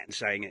sneering at and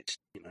saying it's,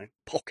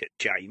 pocket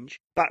change.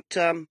 But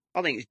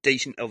I think it's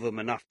decent of them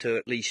enough to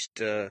at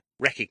least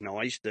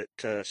recognise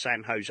that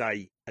San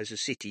Jose as a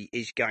city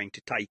is going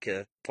to take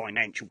a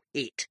financial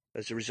hit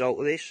as a result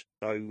of this.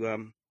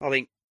 So I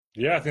think...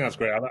 Yeah, I think that's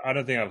great. I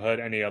don't think I've heard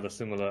any other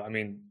similar... I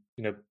mean,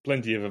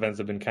 plenty of events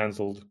have been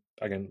cancelled,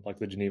 again, like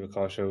the Geneva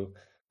Car Show.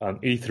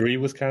 E3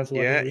 was cancelled.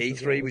 Yeah,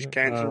 E3 was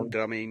cancelled.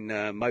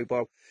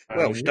 Mobile...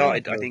 I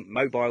think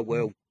Mobile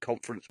World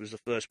Conference was the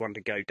first one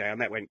to go down.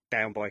 That went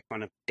down by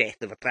kind of death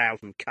of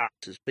 1,000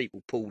 cuts as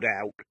people pulled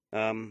out.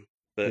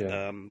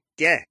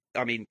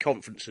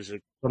 Conferences are...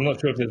 I'm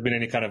not sure if there's been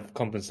any kind of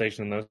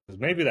compensation in those.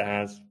 Maybe there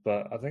has,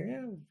 but I think,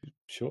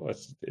 sure.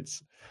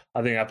 It's.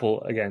 I think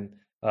Apple, again,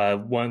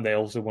 they're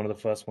also one of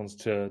the first ones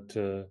to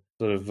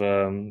sort of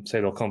say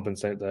they'll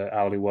compensate their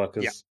hourly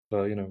workers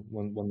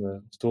when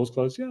the stores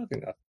close. Yeah,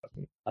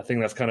 I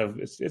think that's kind of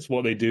it's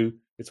what they do.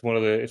 It's one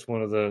of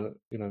the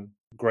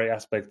great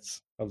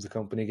aspects of the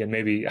company. Again,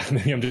 maybe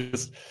maybe I'm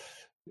just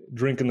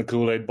drinking the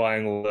Kool-Aid,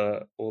 buying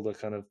all the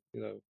kind of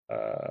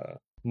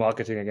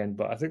marketing again.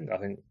 But I think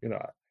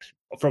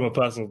from a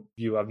personal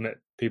view, I've met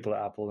people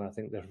at Apple, and I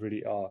think there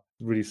really are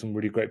some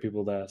really great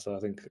people there. So I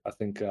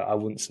think I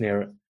wouldn't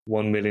sneer at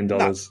 $1 million,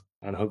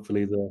 and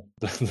hopefully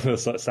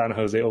the San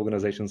Jose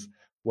organizations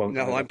won't.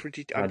 No, either. I'm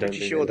pretty don't think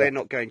sure they they're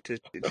not going to.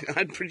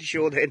 I'm pretty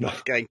sure they're No.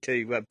 not going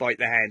to bite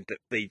the hand that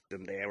feeds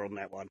them there on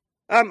that one.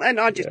 And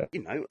I just,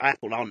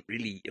 Apple aren't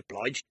really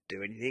obliged to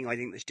do anything. I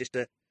think there's just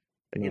a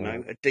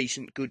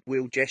decent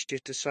goodwill gesture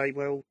to say,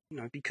 well,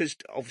 because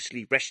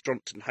obviously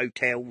restaurants and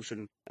hotels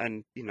and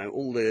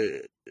all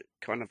the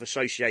kind of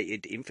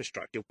associated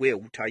infrastructure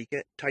will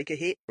take a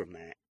hit from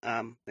that.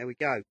 There we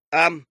go.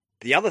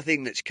 The other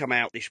thing that's come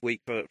out this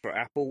week for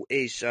Apple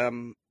is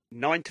 9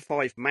 to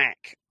 5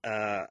 Mac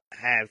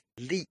have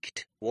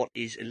leaked what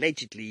is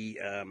allegedly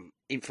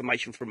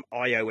information from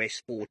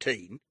iOS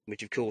 14,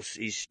 which of course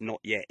is not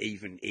yet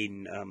even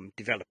in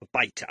developer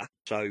beta.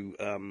 So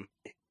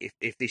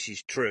if this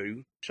is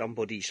true,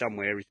 somebody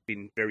somewhere has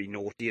been very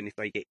naughty, and if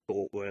they get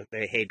caught,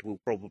 their head will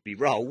probably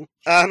roll.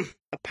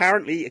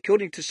 Apparently,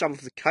 according to some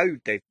of the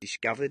code they've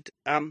discovered,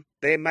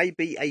 there may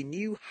be a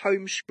new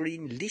home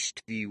screen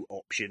list view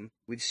option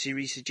with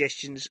Siri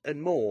suggestions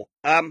and more.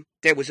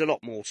 There was a lot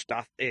more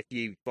stuff. If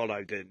you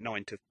follow the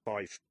 9 to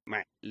 5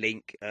 Mac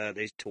link,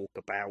 there's talk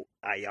about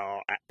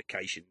AR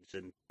applications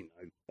and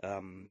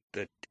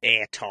the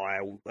air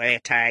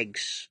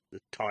tags, the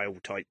tile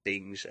type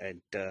things,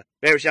 and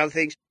various other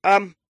things.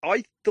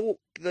 I thought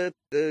the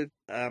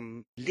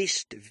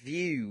list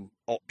view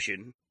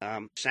option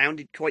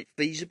sounded quite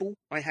feasible,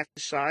 I have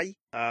to say,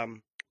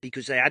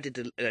 because they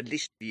added a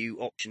list view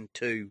option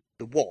to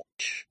the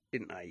watch,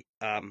 didn't they?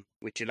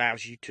 Which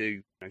allows you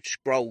to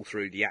scroll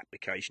through the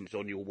applications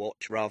on your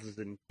watch rather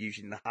than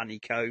using the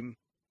honeycomb.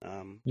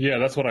 Yeah,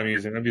 that's what I'm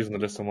using. I'm using the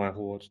list on my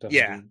Apple Watch. Definitely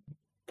Yeah.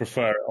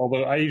 prefer it.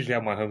 Although I usually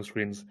have my home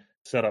screens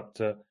set up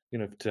to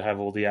to have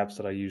all the apps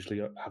that I usually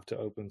have to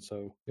open.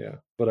 So yeah,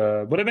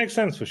 but it makes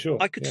sense for sure.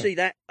 I could see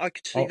that. I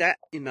could see Oh. that.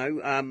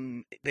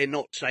 They're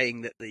not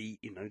saying that the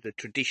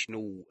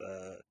traditional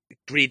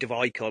grid of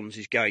icons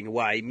is going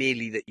away.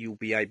 Merely that you'll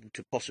be able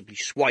to possibly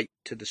swipe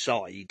to the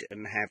side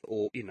and have,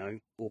 or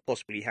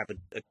possibly have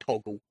a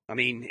toggle. I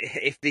mean,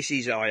 if this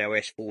is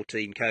iOS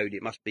 14 code,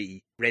 it must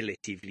be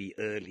relatively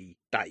early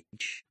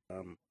stage.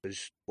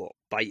 Because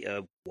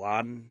beta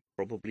 1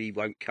 probably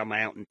won't come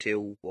out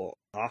until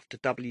after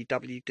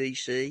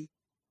WWDC.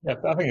 Yeah,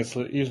 I think it's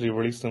usually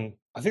released them.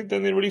 I think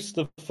then they released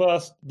the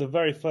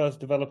very first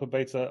developer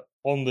beta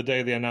on the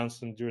day they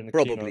announced them during the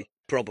keynote.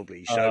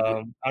 Probably.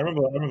 So I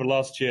remember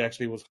last year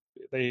actually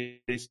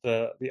they released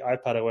the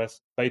iPad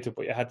OS beta,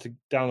 but you had to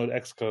download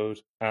Xcode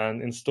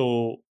and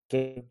install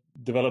the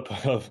developer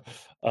of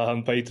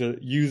beta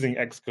using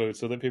Xcode,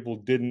 so that people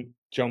didn't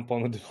jump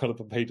on the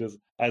developer betas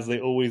as they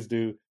always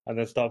do, and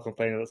then start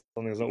complaining that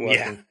something's not working.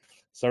 Yeah.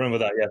 So I remember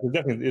that. Yeah,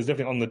 it's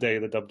definitely on the day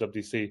of the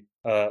WWDC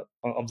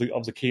of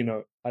the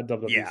keynote at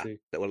WWDC.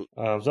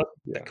 Yeah,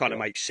 that kind of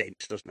makes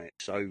sense, doesn't it?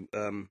 So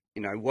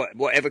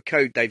whatever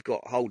code they've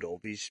got hold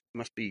of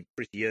must be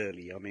pretty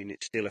early. I mean,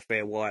 it's still a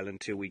fair while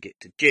until we get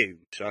to June.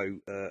 So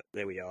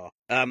there we are.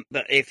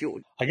 But if you're,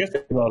 I guess they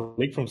got a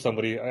leak from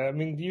somebody. I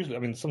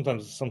mean,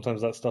 sometimes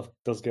that stuff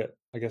does get,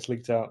 I guess,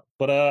 leaked out.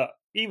 But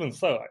even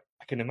so,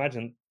 I can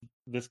imagine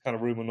this kind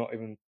of rumor not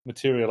even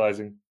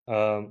materializing,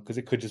 because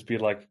it could just be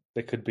like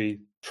they could be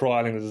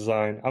trialing the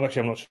design. I'm not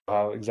sure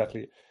how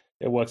exactly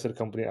it works at a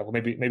company.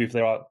 Maybe if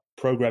they are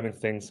programming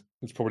things,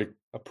 it's probably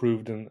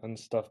approved and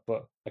stuff.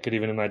 But I could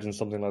even imagine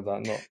something like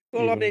that not.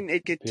 Well, I mean,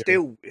 it could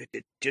still,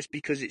 just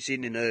because it's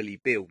in an early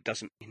build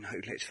doesn't,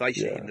 let's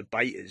face it, in the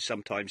betas,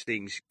 sometimes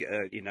things,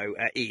 are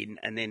in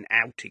and then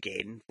out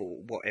again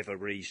for whatever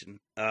reason.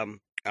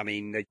 I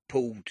mean, they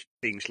pulled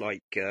things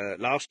like,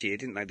 last year,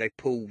 didn't they? They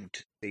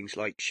pulled things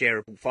like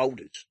shareable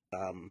folders.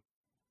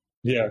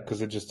 Yeah,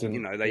 because it just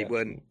didn't. They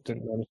weren't.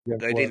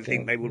 They didn't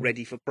think they were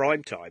ready for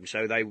prime time,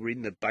 so they were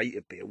in the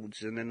beta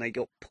builds, and then they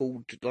got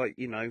pulled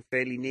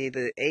fairly near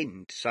the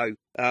end. So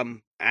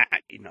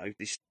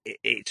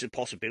it's a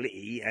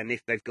possibility, and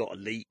if they've got a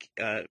leak,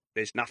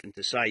 there's nothing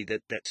to say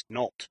that that's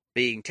not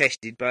being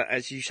tested. But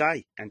as you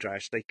say,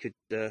 Andreas, they could,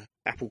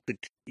 Apple could,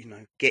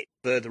 get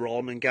further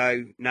on and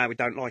go, no, we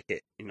don't like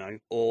it,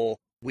 or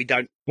we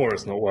don't, or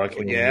it's not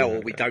working. Yeah, or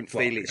we don't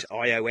feel it's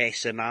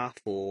iOS enough,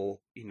 or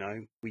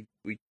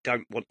we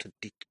don't want to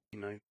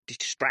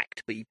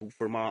distract people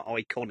from our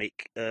iconic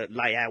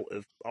layout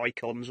of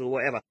icons or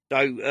whatever.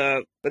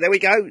 So, but there we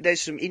go.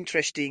 There's some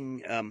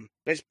interesting.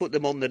 Let's put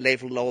them on the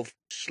level of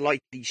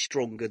slightly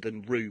stronger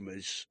than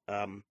rumours,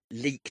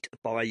 leaked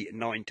by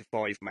 9 to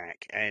 5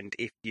 Mac. And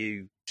if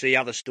you see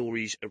other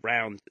stories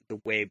around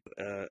the web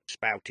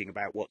spouting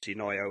about what's in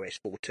iOS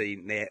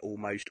 14, they're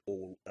almost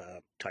all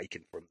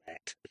taken from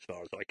that, as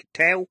far as I could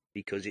tell,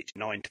 because it's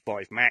 9 to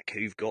 5 Mac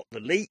who've got the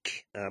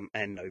leak,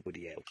 and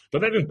nobody else.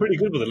 But they've been pretty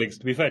good with the leaks.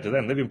 To be fair to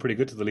them, they've been pretty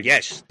good to the leaks.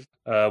 Yes,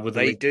 with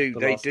the they leak, do. the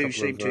They last do couple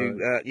seem of,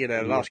 to,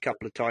 years. last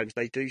couple of times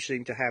they do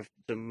seem to have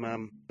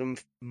some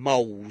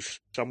moles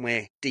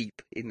somewhere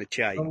deep in the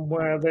chain.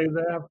 Somewhere they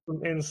have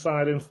some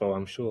inside info,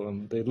 I'm sure.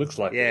 It looks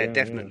like Yeah, it. Yeah,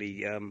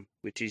 definitely.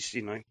 Which is,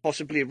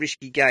 possibly a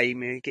risky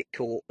game. Get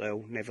caught,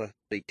 they'll never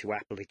speak to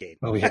Apple again.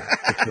 Oh yeah,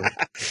 for sure.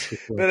 For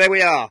sure. But there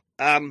we are.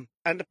 And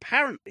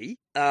apparently,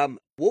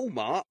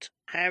 Walmart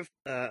have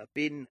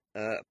been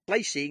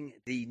placing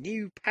the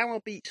new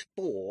Powerbeats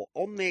 4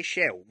 on their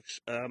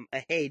shelves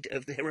ahead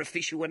of their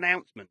official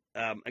announcement.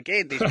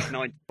 Again, this is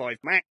 9 to 5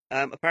 Mac.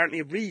 Apparently,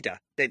 a reader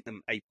sent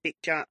them a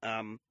picture.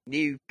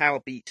 New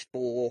Powerbeats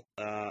 4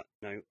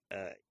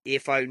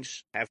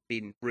 earphones have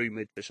been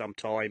rumoured for some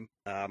time.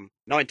 9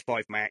 to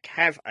 5 Mac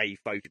have a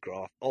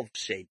photograph of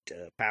said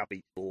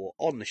Powerbeats 4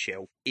 on the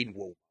shelf in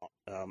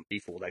Walmart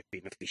before they've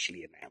been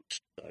officially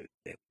announced. So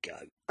there we go.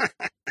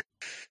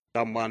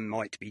 Someone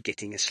might be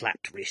getting a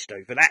slapped wrist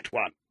over that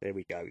one. There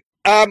we go.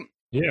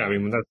 Yeah, I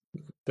mean, that's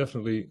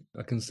definitely,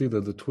 I can see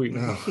the tweet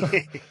now.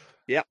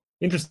 Yep.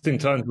 Interesting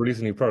time to release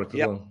a new product as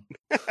Yep. well.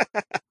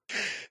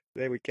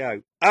 There we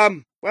go.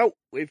 Well,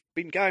 we've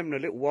been going a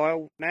little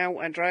while now,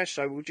 Andreas,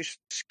 so we'll just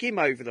skim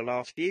over the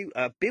last few.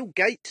 Bill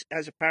Gates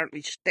has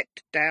apparently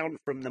stepped down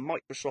from the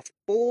Microsoft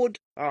board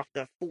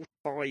after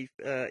 45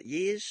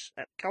 years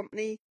at the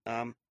company.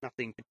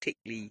 Nothing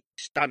particularly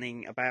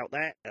stunning about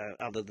that,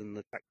 other than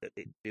the fact that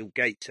it's Bill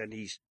Gates and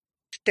he's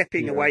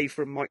stepping away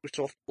from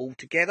Microsoft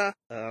altogether.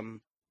 I'm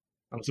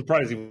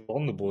surprised he was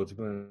on the board. To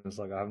be honest,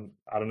 like I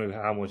don't know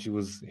how much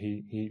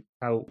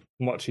how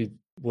much he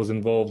was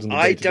involved in the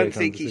I day-to-day don't kind of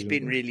think he's decisions.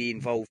 been really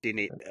involved in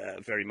it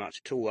very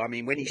much at all. I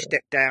mean, when he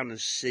stepped down as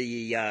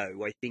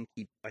CEO, I think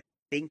he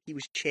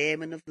was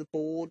chairman of the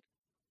board,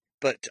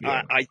 but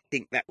I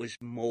think that was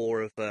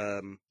more of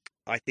a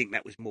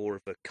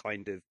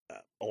kind of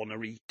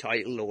honorary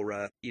title or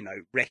a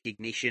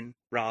recognition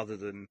rather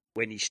than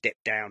when he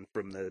stepped down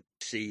from the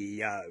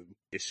CEO,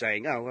 just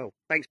saying, "Oh well,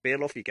 thanks,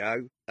 Bill, off you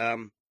go."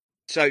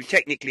 So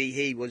technically,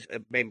 he was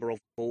a member of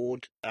the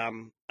board,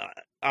 and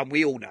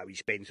we all know he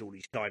spends all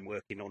his time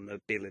working on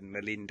the Bill and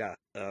Melinda,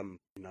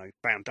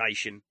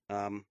 foundation.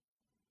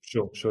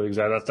 Sure,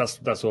 exactly.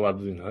 That's all I've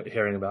been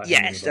hearing about him.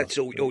 Yes, that's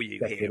all you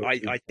hear.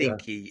 I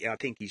Yeah.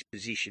 think his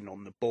position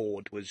on the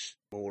board was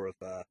more of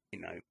a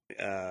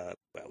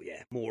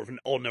more of an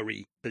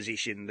honorary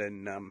position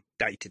than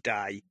day to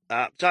day.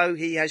 So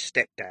he has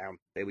stepped down.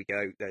 There we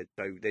go. So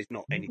there's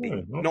not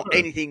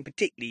anything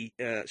particularly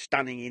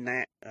stunning in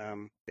that.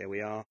 There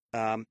we are.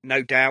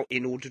 No doubt,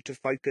 in order to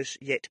focus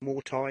yet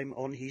more time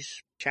on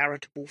his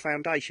charitable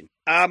foundation.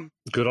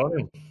 Good on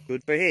him.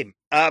 Good for him.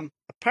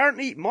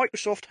 Apparently,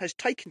 Microsoft has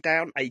taken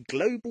down a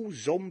global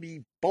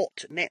zombie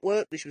bot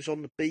network. This was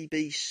on the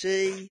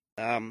BBC.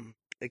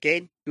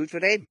 Again, good for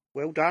them.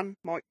 Well done,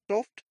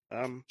 Microsoft.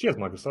 Cheers,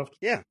 Microsoft.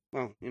 Yeah,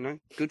 well,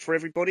 good for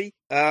everybody.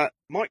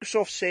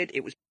 Microsoft said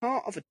it was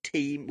part of a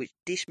team which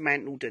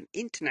dismantled an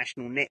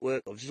international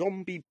network of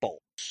zombie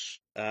bots.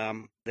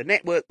 The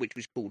network, which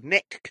was called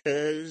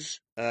Netcurs,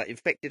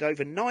 infected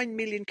over 9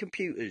 million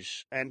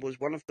computers and was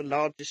one of the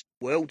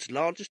world's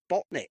largest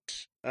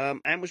botnets,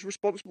 and was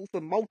responsible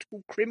for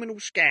multiple criminal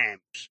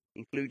scams,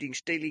 including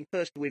stealing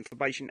personal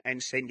information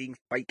and sending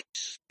fake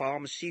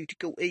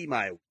pharmaceutical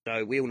email.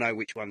 So we all know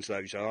which ones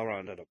those are.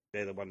 I don't know.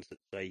 They're the ones that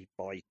say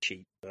buy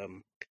cheap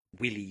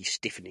willy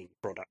stiffening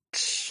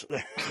products.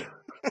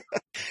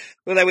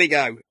 Well, there we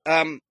go.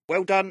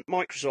 Well done,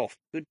 Microsoft.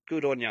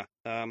 Good on you.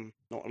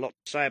 Not a lot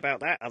to say about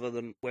that other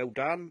than well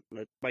done.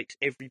 It makes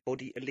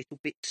everybody a little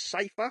bit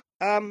safer.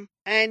 And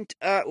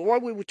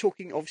while we were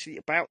talking, obviously,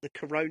 about the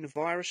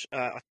coronavirus,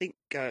 I think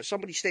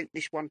somebody sent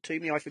this one to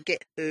me. I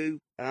forget who.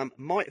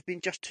 Might have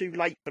been just too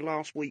late for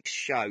last week's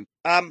show.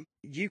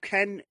 You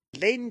can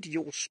lend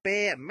your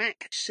spare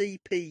Mac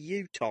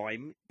CPU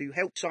time to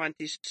help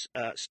scientists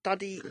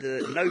study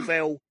the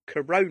novel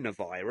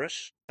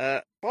coronavirus,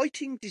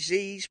 fighting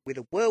disease with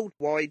a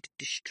worldwide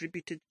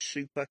distributed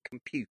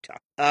supercomputer.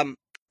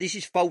 This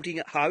is Folding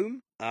at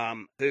Home,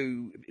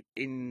 who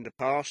in the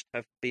past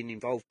have been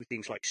involved with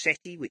things like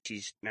SETI, which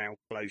is now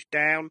closed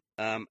down,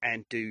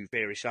 and do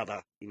various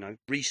other,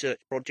 research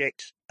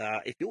projects.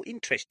 If you're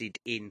interested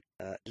in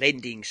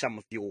lending some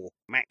of your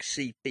Mac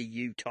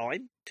CPU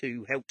time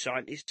to help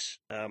scientists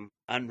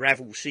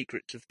unravel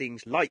secrets of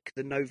things like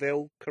the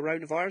novel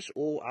coronavirus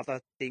or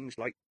other things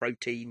like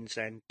proteins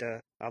and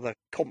other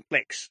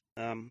complex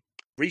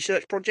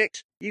research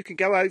projects, you can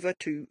go over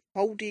to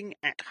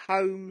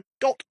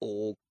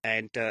foldingathome.org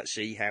and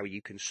see how you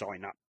can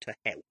sign up to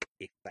help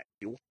if that's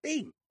your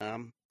thing.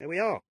 There we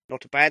are.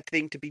 Not a bad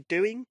thing to be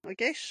doing, I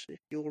guess, if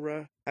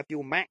you're have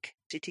your Mac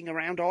sitting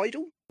around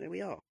idle. There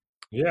we are.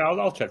 Yeah,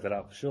 I'll check that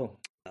out for sure.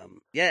 I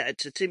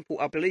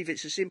believe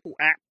it's a simple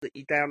app that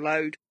you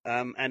download,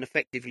 and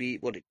effectively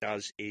what it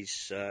does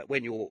is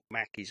when your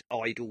Mac is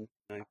idle,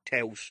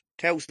 tells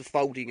the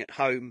Folding at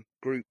Home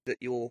group that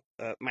your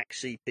Mac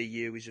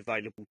CPU is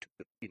available to,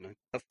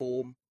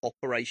 perform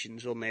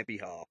operations on their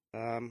behalf.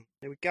 There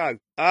we go.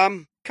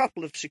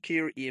 Couple of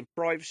security and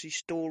privacy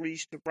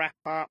stories to wrap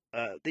up.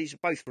 These are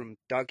both from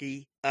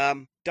Dougie.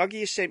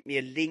 Dougie has sent me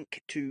a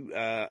link to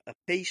a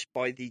piece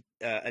by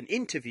an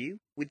interview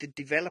with the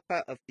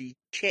developer of the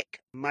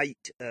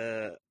Checkmate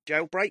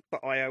jailbreak for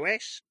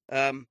iOS,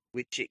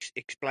 which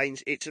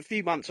explains it's a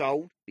few months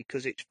old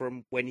because it's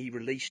from when he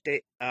released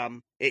it.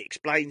 It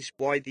explains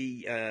why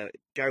the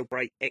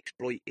jailbreak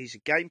exploit is a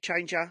game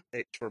changer.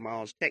 It's from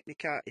Ars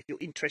Technica. If you're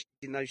interested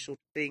in those sort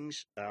of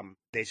things,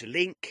 there's a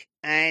link.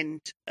 And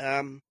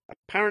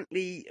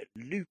apparently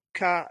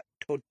Luca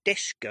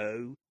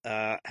Todesco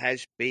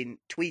has been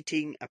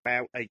tweeting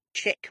about a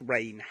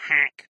check-rain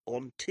hack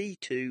on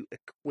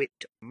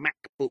T2-equipped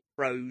MacBook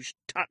Pro's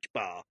touch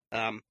bar,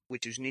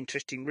 which was an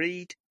interesting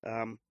read.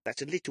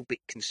 That's a little bit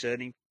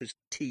concerning because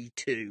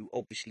T2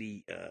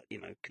 obviously,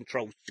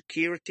 controls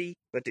security,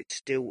 but it's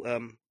still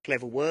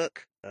clever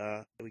work.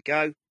 There we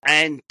go.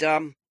 And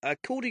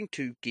according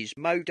to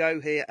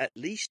Gizmodo here, at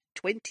least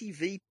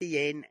 20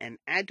 VPN and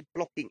ad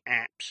blocking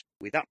apps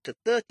with up to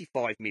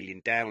 35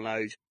 million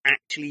downloads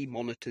actually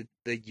monitored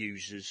the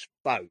user's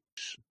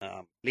phones.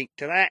 Link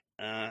to that.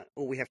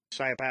 All we have to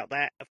say about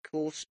that, of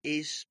course,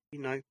 is,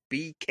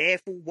 be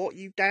careful what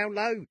you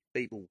download,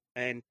 people.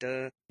 And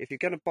if you're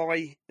going to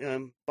buy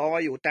or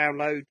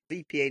download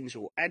VPNs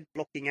or ad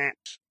blocking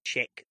apps,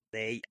 check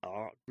they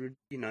are,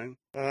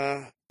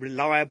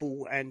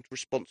 reliable and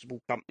responsible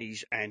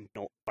companies and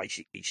not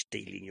basically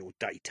stealing your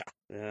data.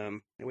 There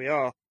we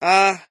are.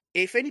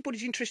 If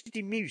anybody's interested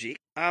in music,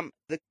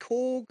 the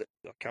Korg,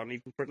 I can't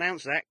even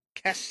pronounce that,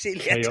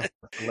 Cassillator,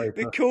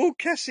 the Korg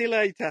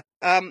Cassillator,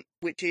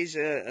 which is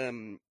a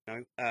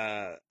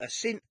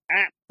synth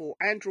app for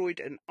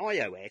Android and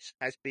iOS,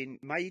 has been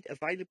made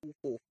available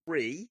for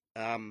free.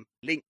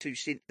 Link to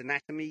Synth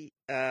Anatomy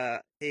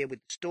here with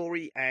the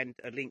story and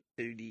a link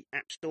to the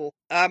App Store.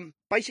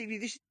 Basically,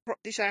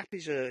 this app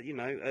is a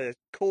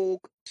Korg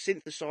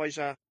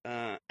synthesizer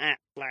app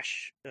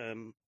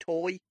 /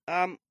 toy.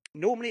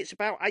 Normally it's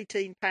about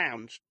 £18,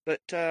 but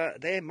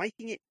they're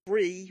making it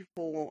free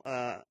for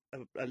a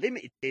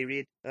limited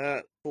period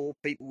for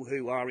people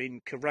who are in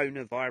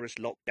coronavirus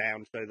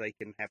lockdown, so they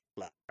can have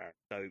fun.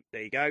 So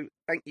there you go.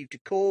 Thank you to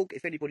Korg.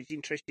 If anybody's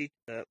interested,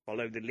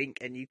 follow the link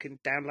and you can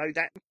download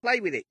that and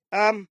play with it.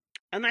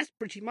 And that's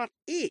pretty much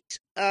it.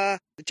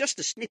 Just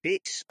the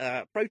snippets.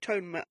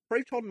 Proton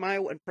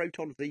Mail and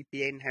Proton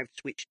VPN have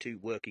switched to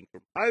working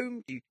from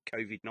home due to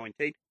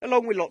COVID-19,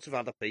 along with lots of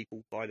other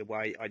people, by the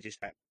way. I just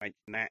have to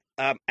mention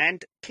that.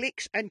 And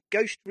Clicks and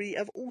Ghostry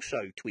have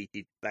also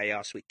tweeted they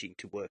are switching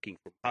to working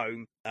from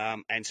home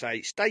and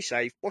say, stay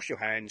safe, wash your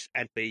hands,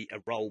 and be a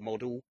role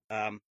model.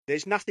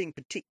 There's nothing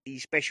particularly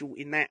special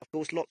in that. Of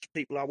course, lots of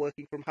people are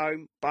working from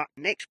home, but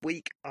next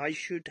week I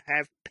should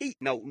have Pete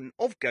Knowlton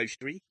of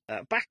Ghostry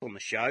back on the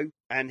show,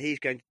 and he's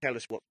going to tell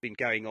us what's been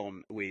going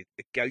on with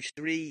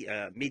Ghostery,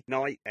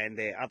 Midnight, and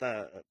their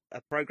other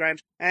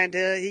programs, and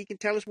he can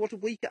tell us what a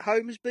week at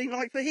home has been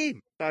like for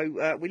him.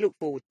 So we look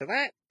forward to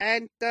that,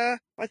 and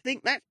I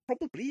think that's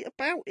probably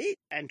about it,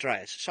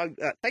 Andreas. So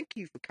thank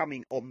you for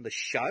coming on the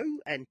show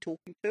and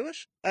talking to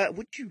us.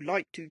 Would you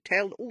like to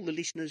tell all the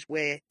listeners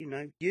where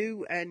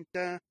you and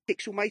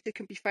Pixelmator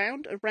can be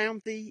found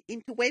around the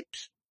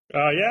interwebs?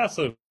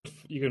 So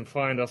you can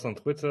find us on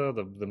Twitter.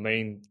 The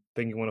main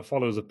thing you want to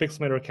follow is a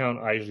Pixelmator account.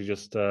 I usually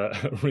just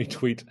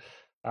retweet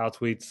our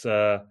tweets.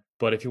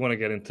 But if you want to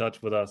get in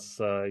touch with us,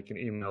 you can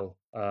email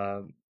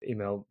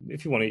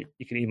if you want to.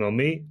 You can email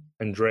me,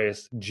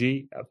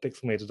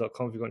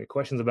 AndreasG@pixelmator.com, if you've got any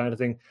questions about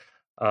anything.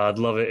 I'd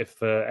love it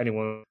if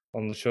anyone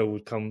on the show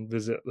would come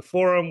visit the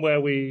forum, where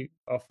we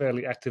are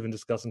fairly active in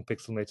discussing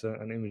Pixelmator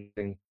and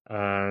imaging.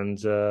 And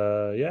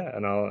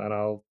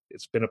I'll.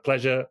 It's been a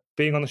pleasure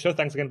being on the show.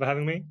 Thanks again for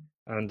having me,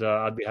 and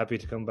I'd be happy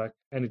to come back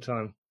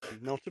anytime.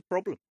 Not a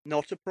problem.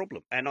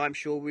 And I'm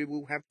sure we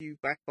will have you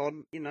back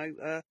on,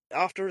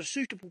 after a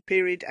suitable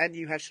period, and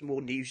you have some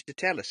more news to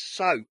tell us.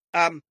 So,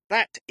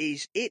 that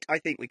is it. I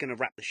think we're going to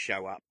wrap the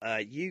show up.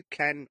 You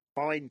can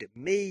find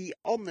me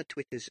on the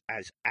Twitters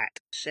as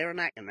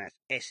 @Serenak, and that's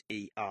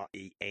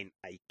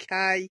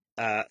SERENAK.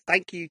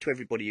 Thank you to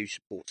everybody who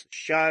supports the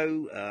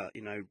show,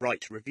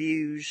 writes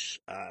reviews,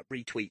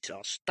 retweets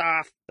our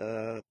stuff,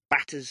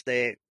 batters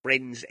their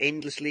friends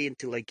endlessly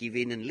until they give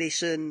in and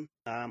listen,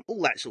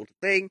 all that sort of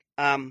thing.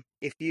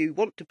 If you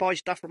want to buy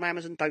stuff from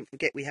Amazon, don't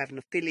forget we have an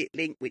affiliate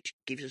link which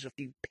gives us a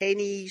few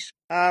pennies.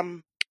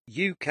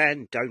 You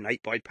can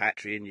donate by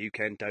Patreon, you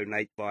can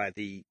donate via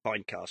the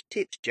Finecast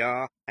tips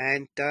jar,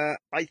 and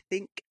I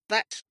think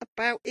that's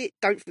about it.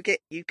 Don't forget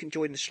you can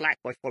join the Slack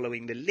by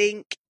following the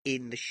link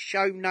in the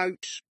show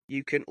notes.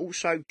 You can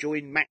also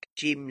join Mac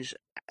Jim's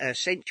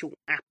Essential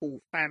Apple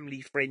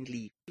Family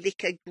Friendly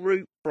Flickr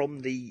group from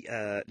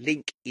the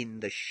link in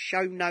the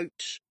show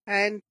notes.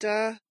 And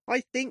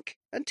I think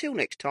until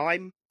next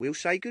time, we'll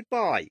say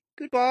goodbye.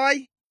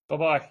 Goodbye.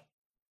 Bye-bye.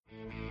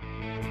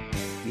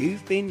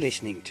 You've been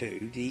listening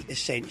to the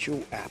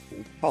Essential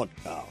Apple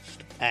podcast,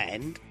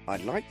 and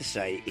I'd like to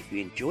say if you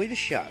enjoy the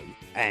show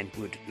and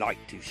would like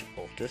to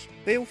support us,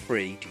 feel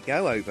free to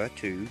go over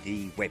to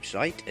the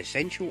website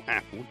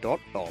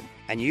essentialapple.com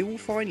and you will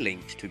find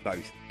links to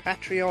both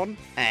Patreon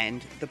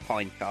and the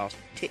Pinecast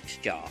Tips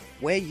Jar,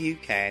 where you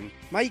can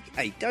make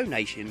a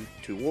donation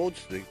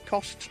towards the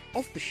costs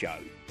of the show,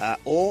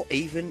 or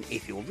even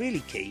if you're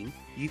really keen,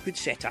 you could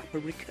set up a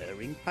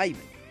recurring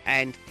payment.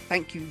 And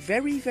thank you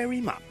very, very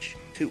much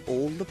to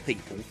all the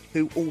people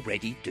who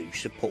already do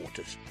support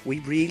us. We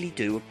really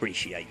do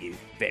appreciate you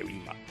very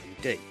much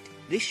indeed.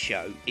 This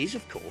show is,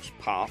 of course,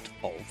 part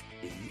of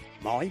the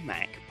My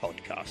Mac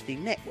Podcasting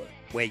Network,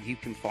 where you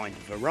can find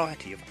a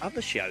variety of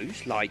other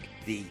shows like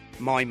the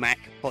My Mac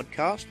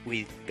Podcast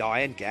with Guy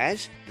and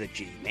Gaz, the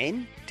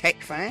G-Men,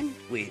 Tech Fan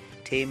with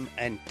Tim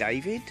and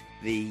David,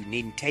 the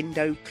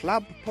Nintendo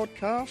Club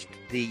podcast,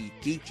 the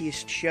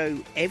geekiest show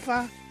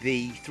ever,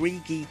 the Three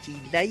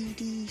Geeky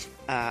Ladies,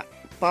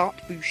 Bart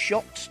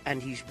Bouchotte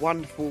and his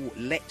wonderful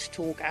Let's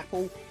Talk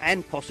Apple,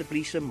 and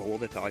possibly some more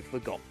that I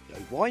forgot. So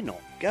why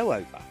not go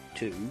over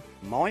to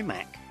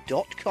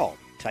mymac.com,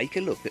 take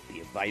a look at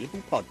the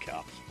available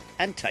podcasts,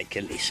 and take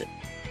a listen.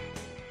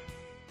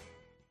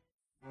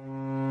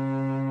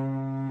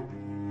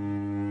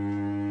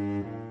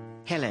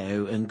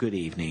 Hello and good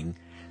evening.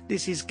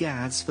 This is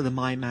Gaz for the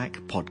My Mac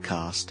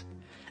podcast.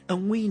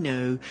 And we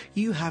know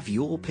you have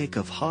your pick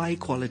of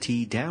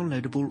high-quality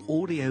downloadable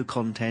audio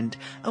content,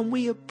 and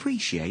we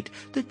appreciate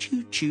that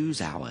you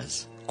choose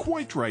ours.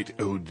 Quite right,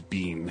 Ode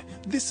Bean.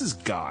 This is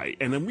Guy,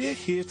 and we're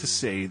here to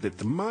say that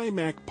the My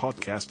Mac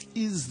podcast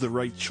is the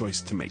right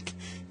choice to make.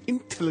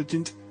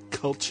 Intelligent,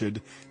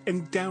 cultured,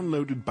 and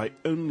downloaded by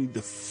only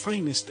the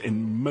finest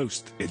and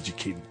most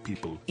educated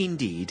people.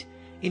 Indeed.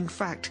 In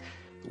fact,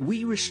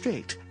 we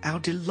restrict our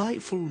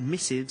delightful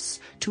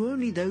missives to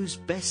only those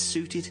best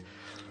suited...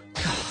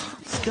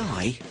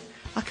 Guy,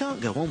 I can't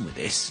go on with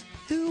this.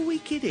 Who are we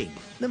kidding?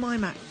 The My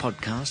Mac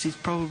podcast is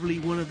probably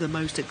one of the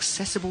most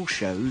accessible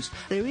shows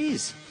there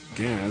is.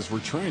 Gaz, we're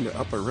trying to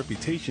up our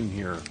reputation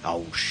here.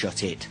 Oh,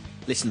 shut it.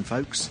 Listen,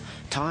 folks,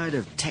 tired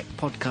of tech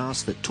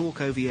podcasts that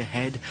talk over your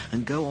head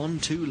and go on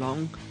too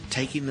long,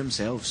 taking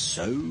themselves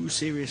so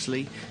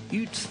seriously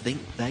you'd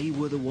think they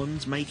were the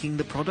ones making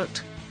the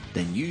product?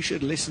 Then you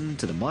should listen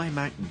to the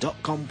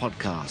mymac.com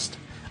podcast.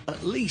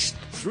 At least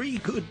 3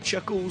 good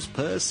chuckles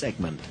per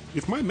segment.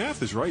 If my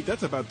math is right,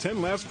 that's about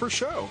 10 laughs per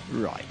show.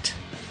 Right.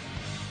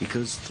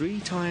 Because 3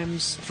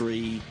 times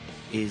 3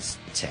 is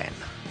 10.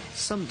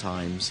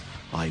 Sometimes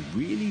I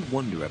really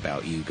wonder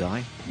about you,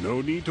 Guy.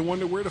 No need to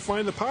wonder where to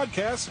find the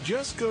podcast.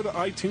 Just go to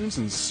iTunes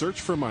and search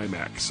for My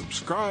Mac.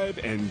 Subscribe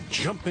and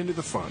jump into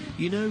the fun.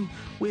 You know,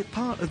 we're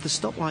part of the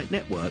Stoplight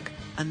Network,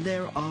 and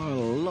there are a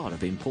lot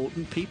of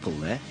important people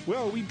there.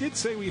 Well, we did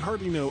say we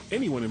hardly know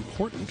anyone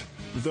important.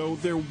 Though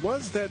there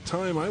was that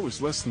time I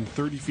was less than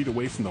 30 feet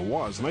away from the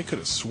Woz, and I could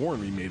have sworn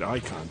we made eye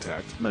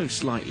contact.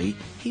 Most likely,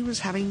 he was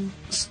having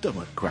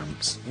stomach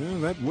cramps. Well,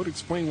 that would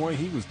explain why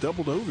he was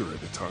doubled over at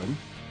the time.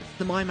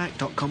 The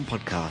mymac.com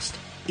podcast.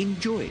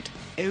 Enjoy it.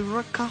 Over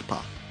a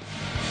cuppa.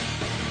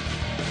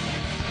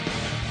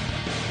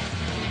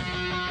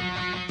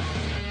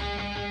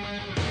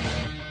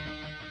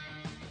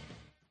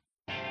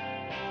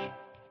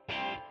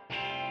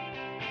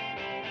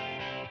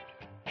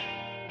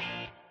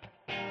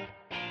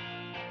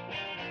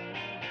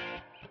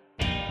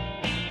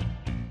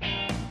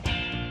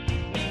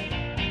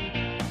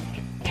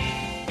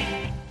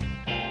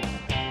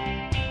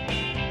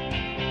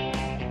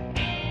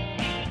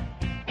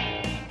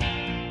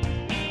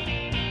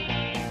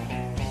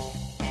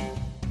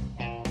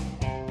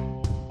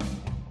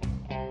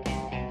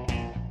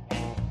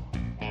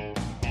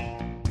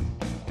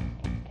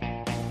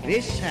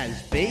 This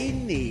has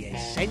been the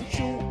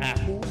Essential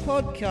Apple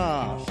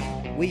podcast.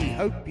 We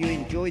hope you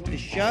enjoyed the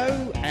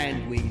show,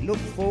 and we look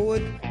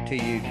forward to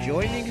you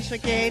joining us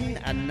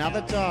again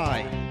another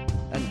time.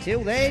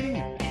 Until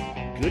then,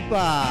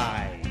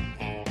 goodbye.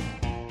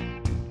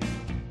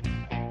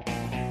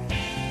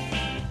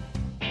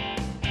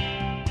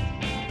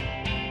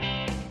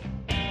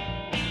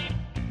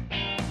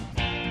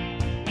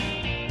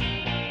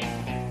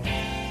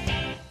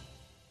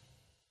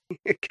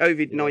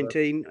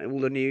 COVID-19, all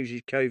the news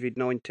is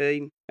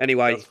COVID-19.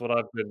 Anyway. That's what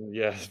I've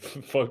been,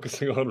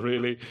 focusing on,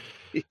 really,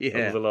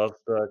 over the last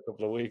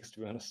couple of weeks,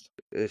 to be honest.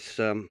 It's, it's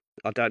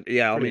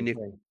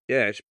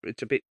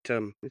a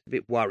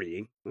bit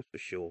worrying, that's for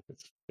sure.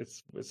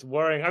 It's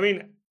worrying. I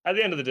mean, at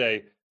the end of the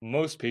day,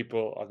 most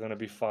people are going to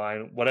be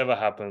fine, whatever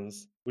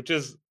happens, which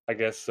is, I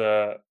guess,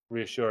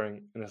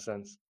 reassuring in a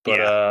sense.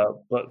 But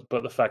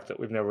but the fact that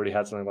we've never really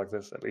had something like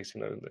this, at least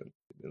in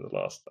the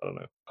last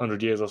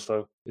 100 years or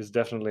so, is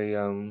definitely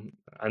and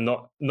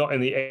not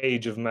in the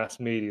age of mass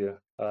media.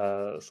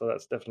 So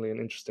that's definitely an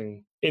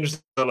interesting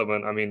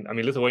development. I mean,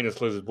 Lithuania's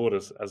closed its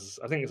borders, as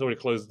I think it's already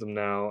closed them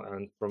now,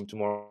 and from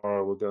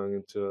tomorrow we're going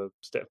into a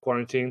state of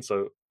quarantine.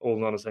 So all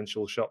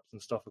non-essential shops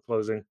and stuff are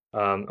closing,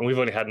 and we've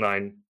only had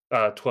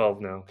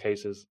 12 now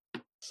cases.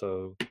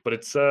 So, but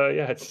it's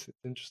it's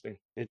interesting.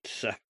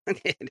 It's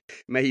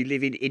may you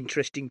live in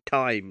interesting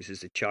times,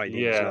 as the Chinese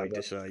Yeah, like to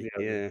that's say.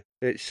 yeah, Yeah,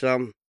 it's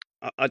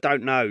I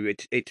don't know.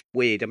 It's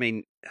weird. I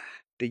mean,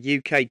 the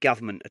UK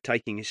government are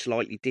taking a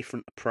slightly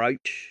different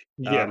approach.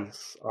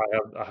 yes,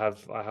 I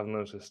have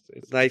noticed.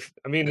 They've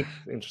I mean, it's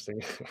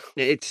interesting.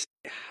 it's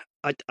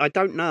I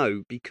don't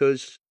know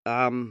because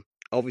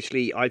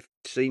obviously I've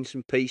seen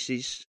some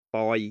pieces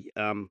by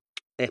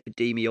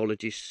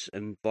epidemiologists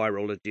and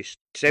virologists,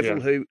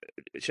 Yeah,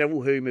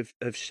 several whom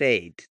have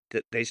said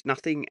that there's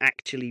nothing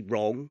actually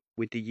wrong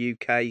with the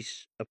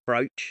UK's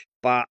approach,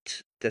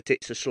 but that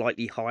it's a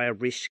slightly higher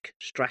risk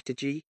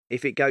strategy.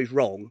 If it goes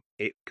wrong,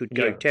 it could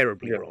go yeah,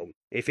 terribly yeah, wrong.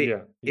 yeah, If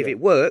yeah, it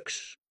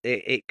works,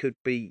 it could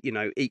be,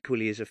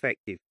 equally as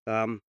effective.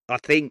 I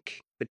think,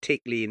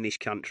 particularly in this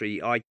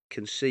country, I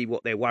can see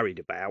what they're worried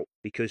about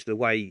because the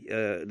way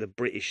the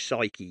British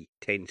psyche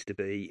tends to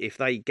be, if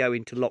they go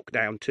into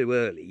lockdown too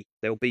early,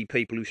 there'll be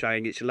people who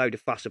saying it's a load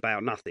of fuss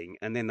about nothing,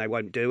 and then they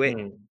won't do it,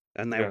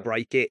 and they'll yeah,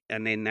 break it,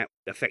 and then that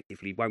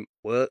effectively won't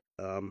work.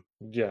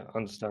 yeah.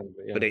 Understandable.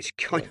 But Yeah, it's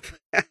kind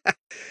of,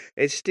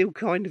 it's still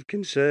kind of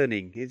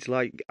concerning. It's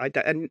like I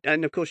don't,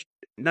 and of course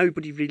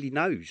nobody really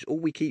knows. All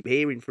we keep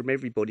hearing from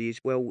everybody is,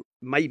 well,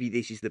 maybe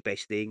this is the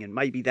best thing, and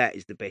maybe that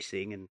is the best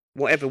thing, and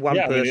whatever one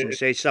yeah. I mean, person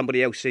says,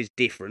 somebody else says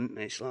different. And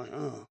it's like,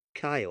 oh,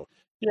 chaos.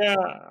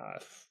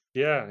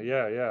 yeah,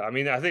 yeah. I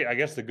mean, I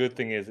guess the good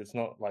thing is it's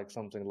not like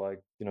something like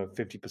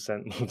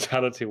 50%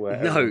 mortality where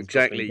No, everyone's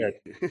dropping dead.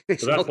 exactly.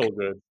 It's So that's not. all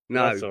good.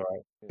 That's No, all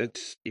right. Yeah.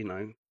 it's and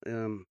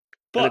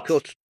of But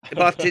course,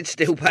 but it's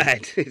still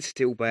bad. It's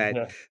still bad.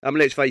 yeah,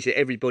 Let's face it.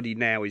 Everybody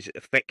now is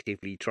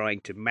effectively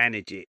trying to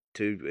manage it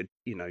to,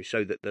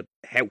 so that the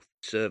health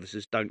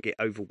services don't get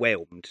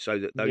overwhelmed, so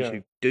that those yeah,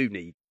 who do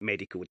need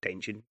medical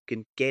attention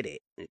can get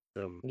it.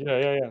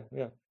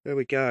 yeah. There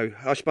we go.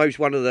 I suppose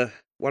one of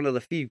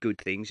the few good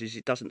things is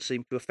it doesn't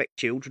seem to affect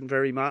children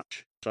very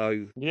much.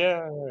 So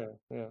Yeah.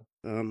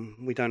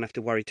 we don't have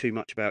to worry too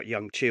much about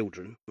young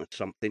children. That's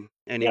something.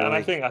 Yeah, and I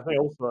Anyway, think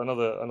also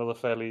another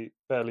fairly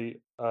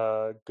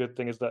good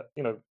thing is that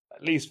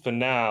at least for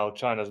now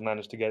China's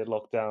managed to get it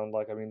locked down.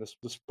 Like I mean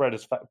the spread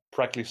has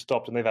practically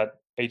stopped, and they've had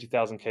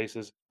 80,000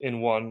 cases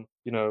in one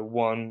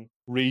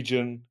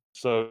region.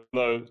 So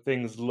though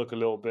things look a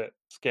little bit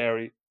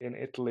scary in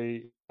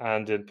Italy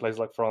and in places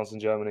like France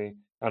and Germany,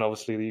 and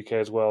obviously the UK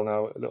as well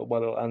now a little by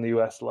little, and the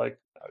US, like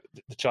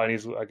the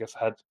Chinese I guess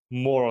had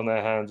more on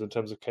their hands in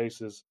terms of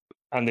cases,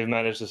 and they've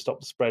managed to stop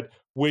the spread,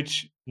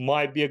 which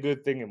might be a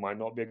good thing. It might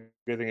not be a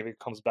good thing if it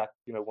comes back,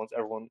 once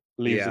everyone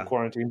leaves the yeah.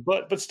 quarantine.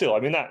 But still, I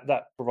mean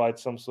that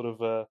provides some sort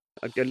of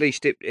At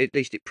least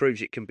it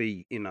proves it can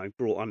be,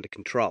 brought under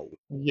control.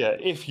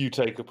 if you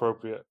take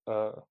appropriate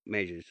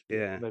Measures,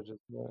 yeah. measures.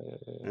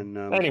 Yeah. And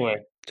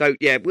Anyway, so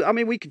yeah, I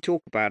mean, we can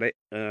talk about it,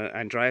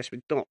 Andreas, but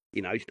not,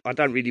 I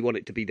don't really want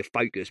it to be the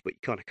focus, but you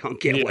kind of can't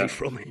get away yeah,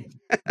 from it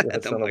yeah, at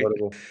it's the moment.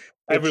 unavoidable.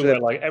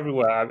 It's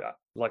Everywhere.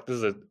 Like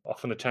this is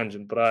often a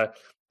tangent, but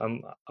I've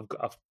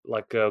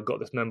got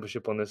this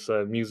membership on this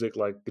music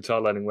like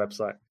guitar learning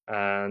website,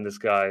 and this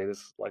guy,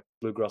 this like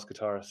bluegrass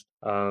guitarist,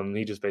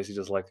 he just basically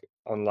does like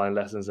online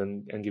lessons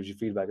and gives you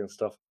feedback and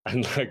stuff.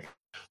 And like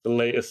the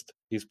latest,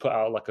 he's put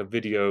out like a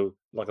video,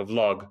 like a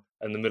vlog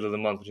in the middle of the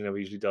month, which he never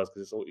usually does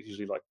because it's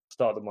usually like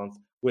start of the month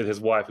with his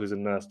wife, who's a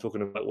nurse,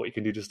 talking about what you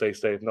can do to stay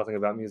safe. Nothing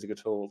about music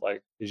at all.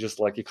 Like it's just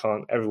like you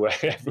can't everywhere,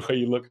 everywhere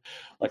you look.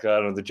 Like I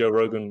don't know, the Joe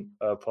Rogan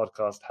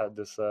podcast had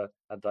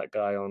that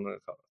guy on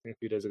I think a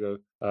few days ago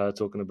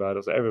talking about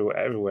it. So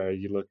everywhere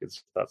you look,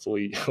 that's all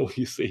you all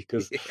you see.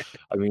 Because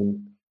I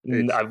mean,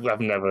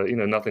 I've never,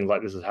 nothing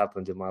like this has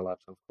happened in my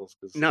lifetime, of course.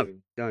 Because no,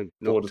 not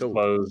borders at all.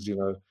 closed,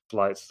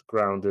 flights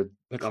grounded,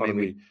 I economy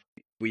mean,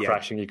 we had,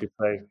 crashing, you could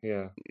say.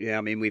 Yeah. yeah.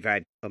 I mean, we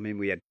had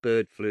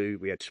bird flu,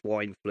 we had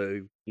swine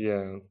flu,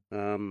 Yeah.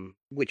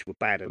 which were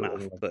bad But it enough,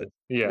 wasn't like but this.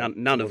 Yeah.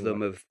 none It of wasn't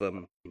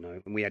them like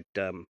have, and we had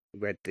the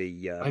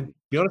I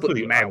be honest foot with and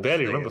you, I mouth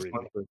barely there, remember really.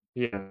 swine flu.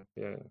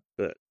 Yeah.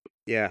 But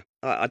yeah,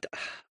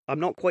 I'm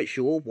not quite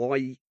sure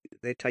why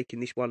they're taking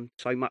this one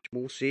so much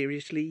more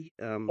seriously.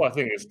 Well, I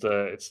think it's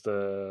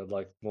the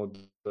like more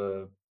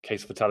the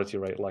case fatality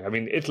rate. Like, I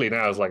mean, Italy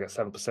now is like at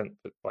 7%,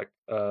 like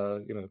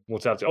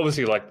mortality.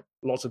 Obviously, like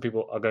lots of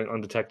people are going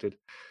undetected,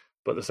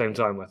 but at the same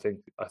time, I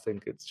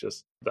think it's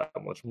just that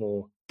much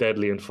more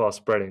deadly and fast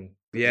spreading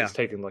because Yeah, it's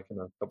taken like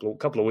a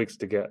couple of weeks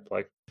to get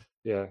like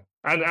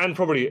and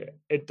probably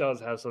it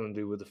does have something to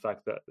do with the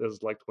fact that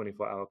there's like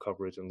 24-hour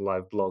coverage and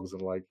live blogs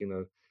and like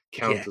yeah.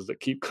 counters that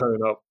keep going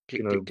up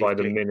Click, click, by click,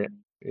 the click. minute.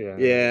 Yeah.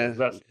 Yeah,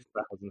 That has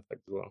an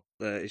effect as well.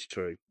 that is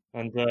true.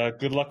 And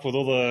good luck with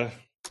all the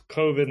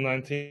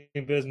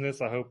COVID-19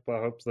 business. I hope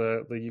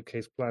the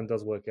UK's plan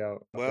does work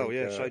out. I Well, think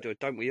yeah, so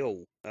don't we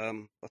all? I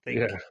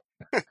think.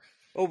 yeah.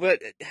 Oh,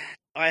 but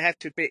I have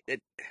to admit that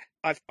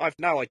I've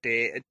no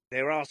idea.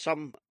 There are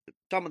some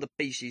some of the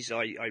pieces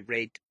I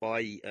read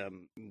by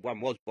one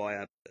was by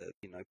a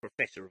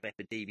professor of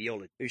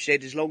epidemiology who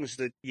said as long as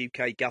the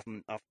UK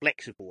government are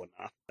flexible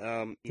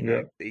enough,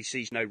 he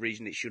sees no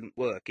reason it shouldn't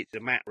work. It's a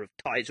matter of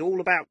time. It's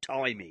all about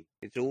timing.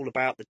 It's all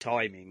about the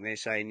timing. They're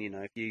saying,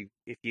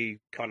 if you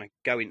kind of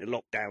go into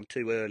lockdown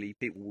too early,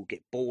 people will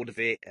get bored of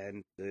it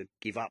and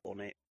give up on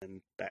it,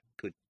 and that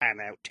could pan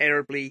out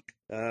terribly.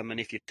 And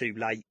if you're too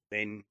late,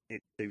 then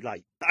it's too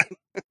late.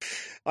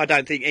 I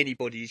don't think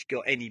anybody's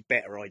got any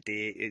better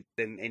idea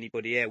than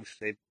anybody else.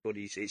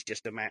 It's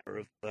just a matter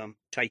of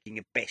taking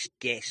a best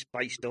guess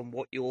based on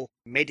what your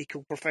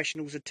medical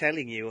professionals are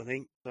telling you. I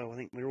think so. I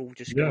think we're all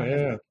just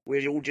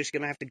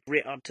gonna have to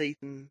grit our teeth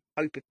and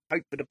hope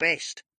for the best.